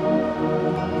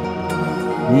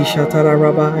 Yishatara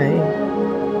Rabbi.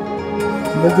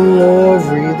 The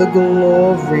glory, the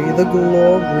glory, the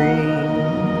glory.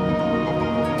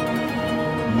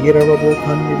 Yira Rabu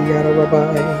Kandiriara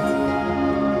Rabbi.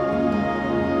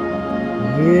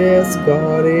 Yes,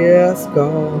 God, yes,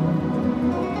 God.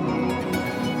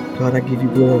 God, I give you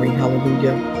glory.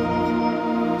 Hallelujah.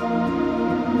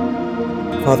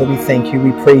 Father, we thank you,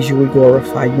 we praise you, we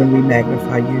glorify you, and we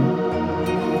magnify you.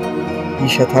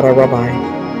 Yishatara Rabbi.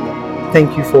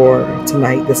 Thank you for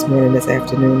tonight, this morning, this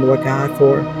afternoon, Lord God,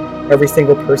 for every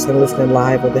single person listening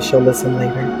live or that shall listen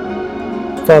later.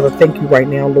 Father, thank you right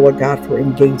now, Lord God, for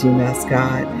engaging us,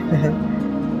 God.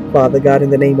 Father God, in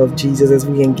the name of Jesus, as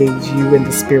we engage you in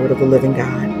the spirit of the living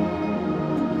God.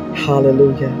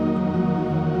 Hallelujah.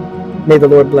 May the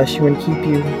Lord bless you and keep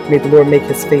you. May the Lord make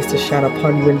his face to shine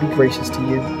upon you and be gracious to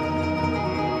you.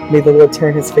 May the Lord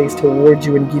turn his face toward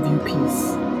you and give you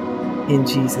peace. In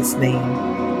Jesus' name.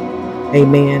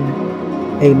 Amen,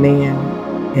 amen,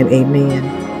 and amen.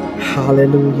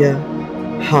 Hallelujah,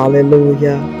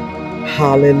 hallelujah,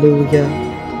 hallelujah,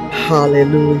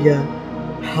 hallelujah,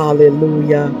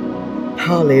 hallelujah,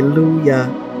 hallelujah,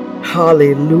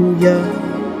 hallelujah,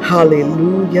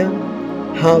 hallelujah,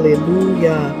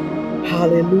 hallelujah,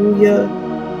 hallelujah,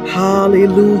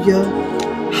 hallelujah,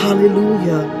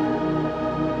 hallelujah,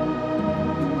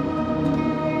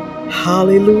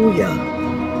 hallelujah,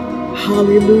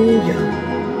 hallelujah.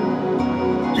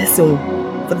 Listen,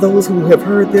 for those who have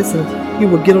heard this and you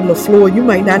will get on the floor, you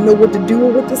might not know what to do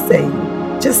or what to say.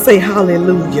 Just say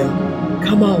hallelujah.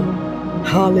 Come on.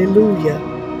 Hallelujah.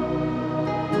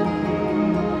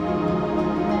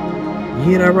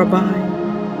 Yira Rabbi.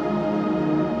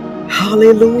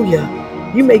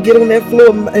 Hallelujah. You may get on that floor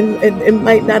and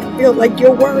might not feel like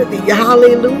you're worthy.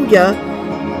 Hallelujah.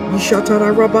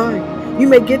 Yishatara Rabbi. You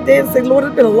may get there and say, Lord,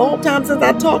 it's been a long time since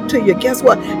I talked to you. Guess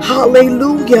what?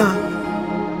 Hallelujah.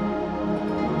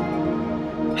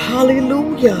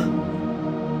 Hallelujah.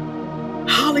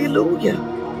 Hallelujah.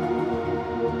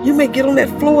 You may get on that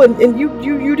floor and you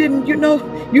didn't,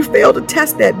 you failed to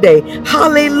test that day.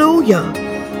 Hallelujah.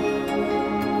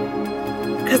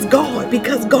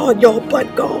 Because God, y'all,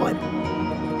 but God.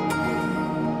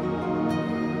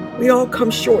 We all come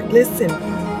short, listen,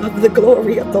 of the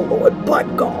glory of the Lord, but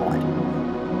God.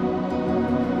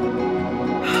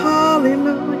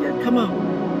 Hallelujah. Come on.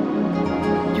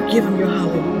 You give him your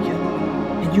hallelujah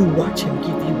and you watch him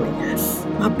give you a yes.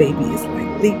 My baby is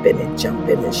like leaping and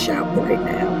jumping and shouting right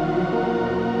now.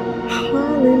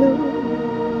 Hallelujah.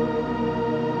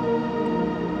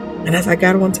 And as I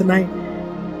got on tonight,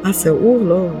 I said, oh,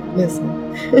 Lord, listen.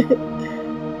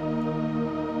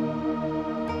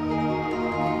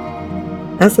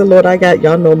 I said, Lord,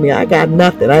 y'all know me. I got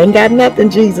nothing. I ain't got nothing,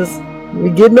 Jesus. We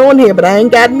getting on here, but I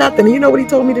ain't got nothing. You know what he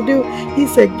told me to do? He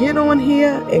said, get on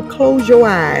here and close your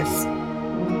eyes.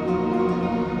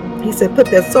 He said, put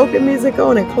that soaking music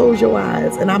on and close your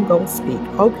eyes, and I'm going to speak.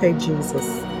 Okay, Jesus.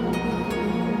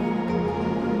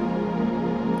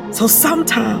 So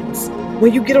sometimes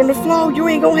when you get on the floor, you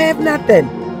ain't gonna have nothing.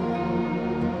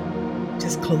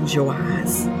 Just close your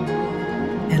eyes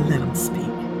and let him speak.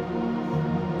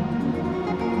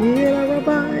 Yera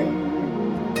Rabbi.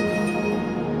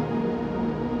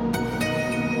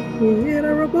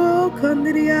 Yera Rabbi.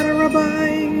 Kandidiyara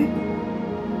Rabbi.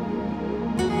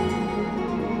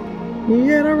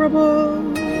 Yera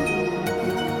Rabbi.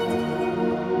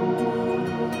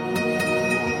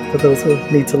 For those who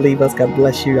need to leave us, God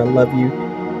bless you. I love you.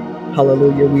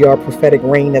 Hallelujah. We are Prophetic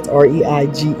Reign. That's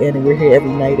REIGN. And we're here every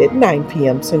night at 9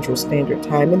 p.m. Central Standard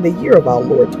Time in the year of our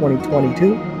Lord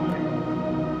 2022.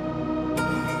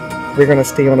 We're going to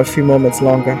stay on a few moments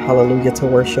longer. Hallelujah, to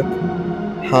worship.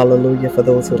 Hallelujah, for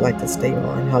those who would like to stay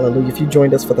on. Hallelujah. If you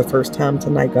joined us for the first time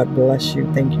tonight, God bless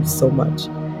you. Thank you so much.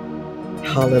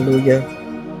 Hallelujah.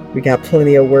 We got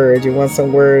plenty of words. You want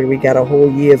some word? We got a whole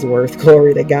year's worth.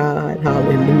 Glory to God.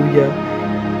 Hallelujah.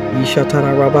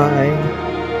 Yishatara Rabbi.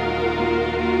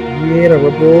 Yera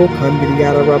Rabbo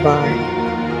Kandidiyara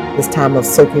Rabbi. This time of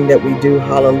soaking that we do,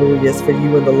 hallelujah, is for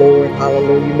you and the Lord.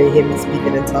 Hallelujah. You may hear me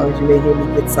speaking in tongues. You may hear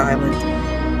me get silent.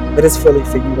 But it's fully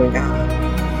for you and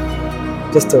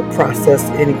God. Just to process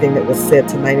anything that was said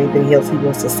tonight, anything else he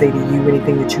wants to say to you,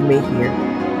 anything that you may hear.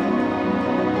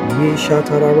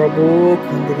 Yishatara Rabbo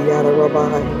Kandidiyara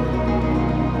Rabbi.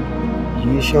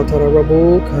 Yishatara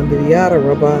Rabbo Kandidiyara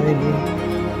Rabbi.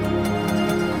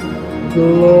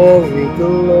 Glory,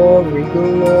 glory,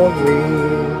 glory.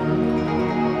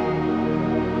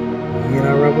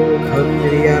 Yera Rabbo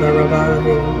Kandidiyara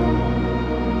Rabbi.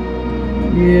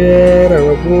 Yera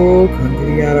Rabbo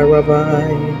Kandidiyara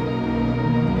Rabbi.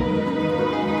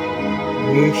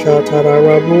 Yishatara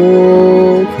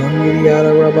Rabbo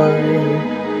Kandidiyara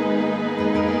Rabbi.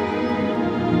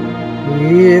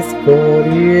 Yes, God,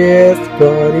 yes,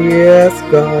 God, yes,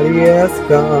 God, yes,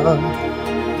 God.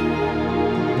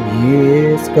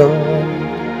 Yes, God.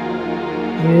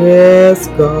 Yes,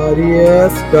 God,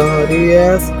 yes, God,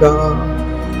 yes, God.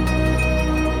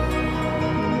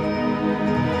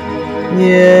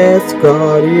 Yes,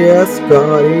 God, yes,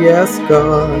 God, yes,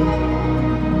 God.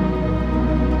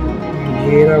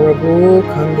 Yera Rabbo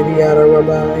Kandidiyara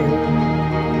Rabbi.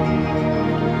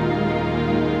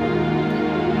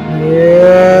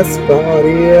 Yes, God,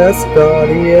 yes, God,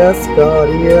 yes, God,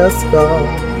 yes, God.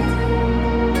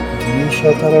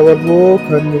 Yishatara Rabbo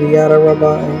Kandidiyara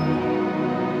Rabbi.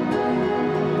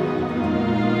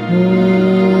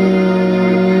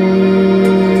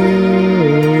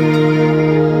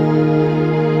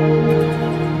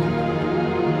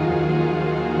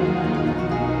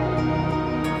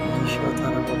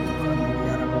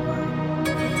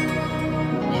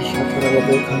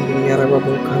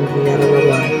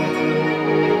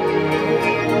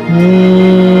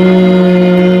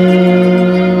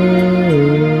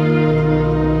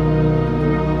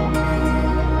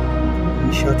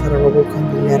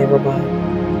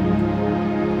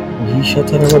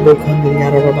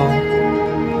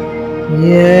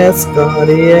 Yes, God,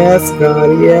 yes, God,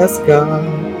 yes, God.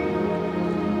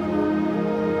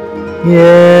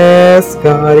 Yes,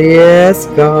 God, yes,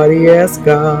 God, yes,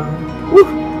 God. Woo.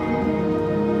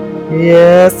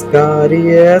 Yes, God,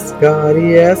 yes, God,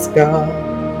 yes, God.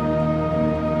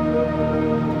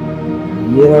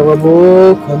 Yera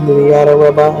Rabbo Kandidiyara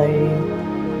Rabbi.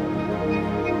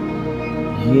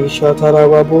 Yishatara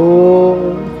Rabbo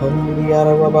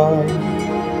Kandidiyara Rabbi.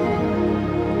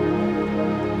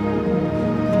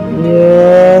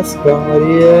 Yes, God,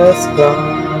 yes, God.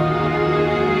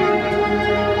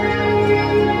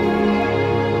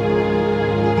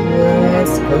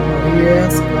 Yes, God,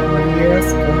 yes, God, yes,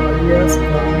 God, yes,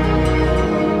 God.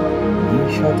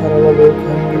 Yishatara Rabbo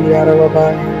Kandidiyara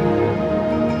Rabbi.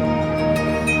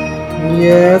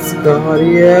 Yes, God,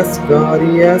 yes, God,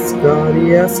 yes, God,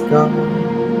 yes, God.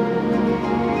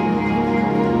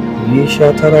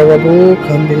 Yishatara Rabbo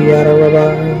Kandidiyara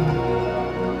Rabbi.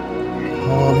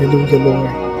 Hallelujah,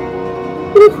 Lord.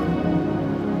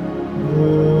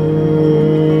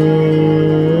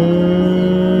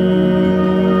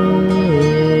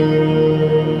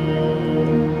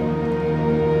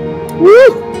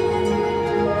 Woo!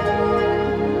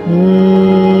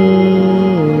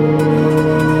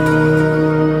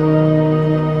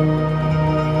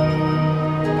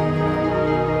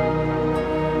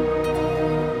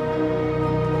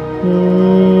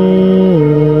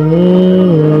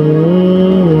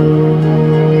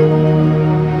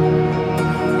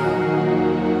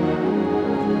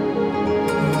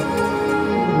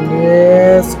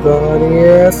 Yes, God,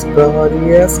 yes, God,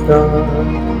 yes, God.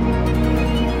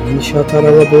 Yishatara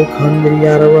Rabbo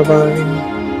Kandidiyara Rabbi.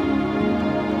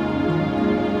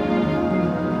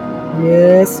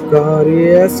 Yes, God,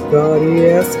 yes, God,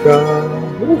 yes,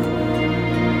 God. Woo.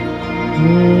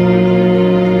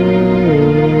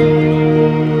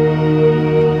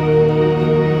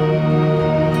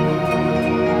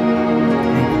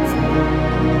 Thank you, Father.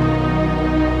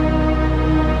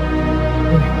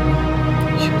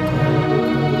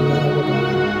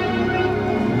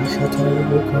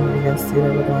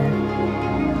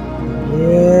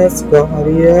 Yes, God,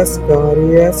 yes, God,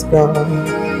 yes, God.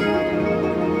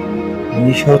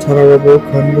 Nishatarabo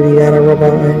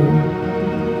Kandriyarabai.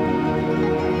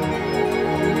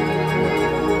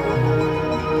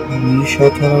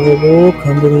 Nishatarabo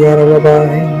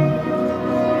Kandriyarabai.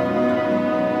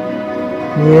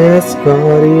 Yes,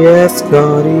 God, yes,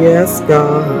 God, yes,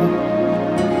 God.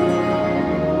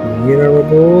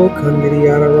 Yarabo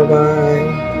Kandriyarabai.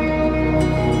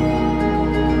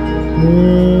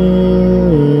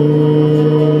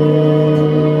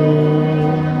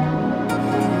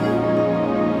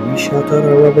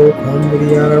 Nishatarabo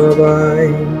Kandriyarabai.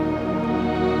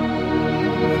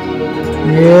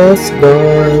 Yes,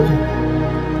 God.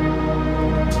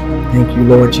 Thank you,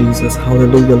 Lord Jesus.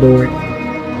 Hallelujah, Lord.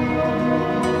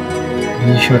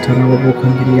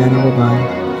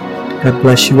 God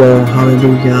bless you all.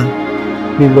 Hallelujah.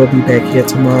 We will be back here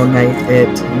tomorrow night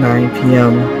at 9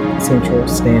 p.m. Central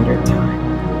Standard Time.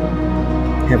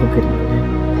 Have a good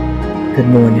evening, good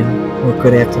morning, or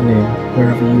good afternoon,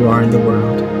 wherever you are in the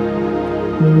world.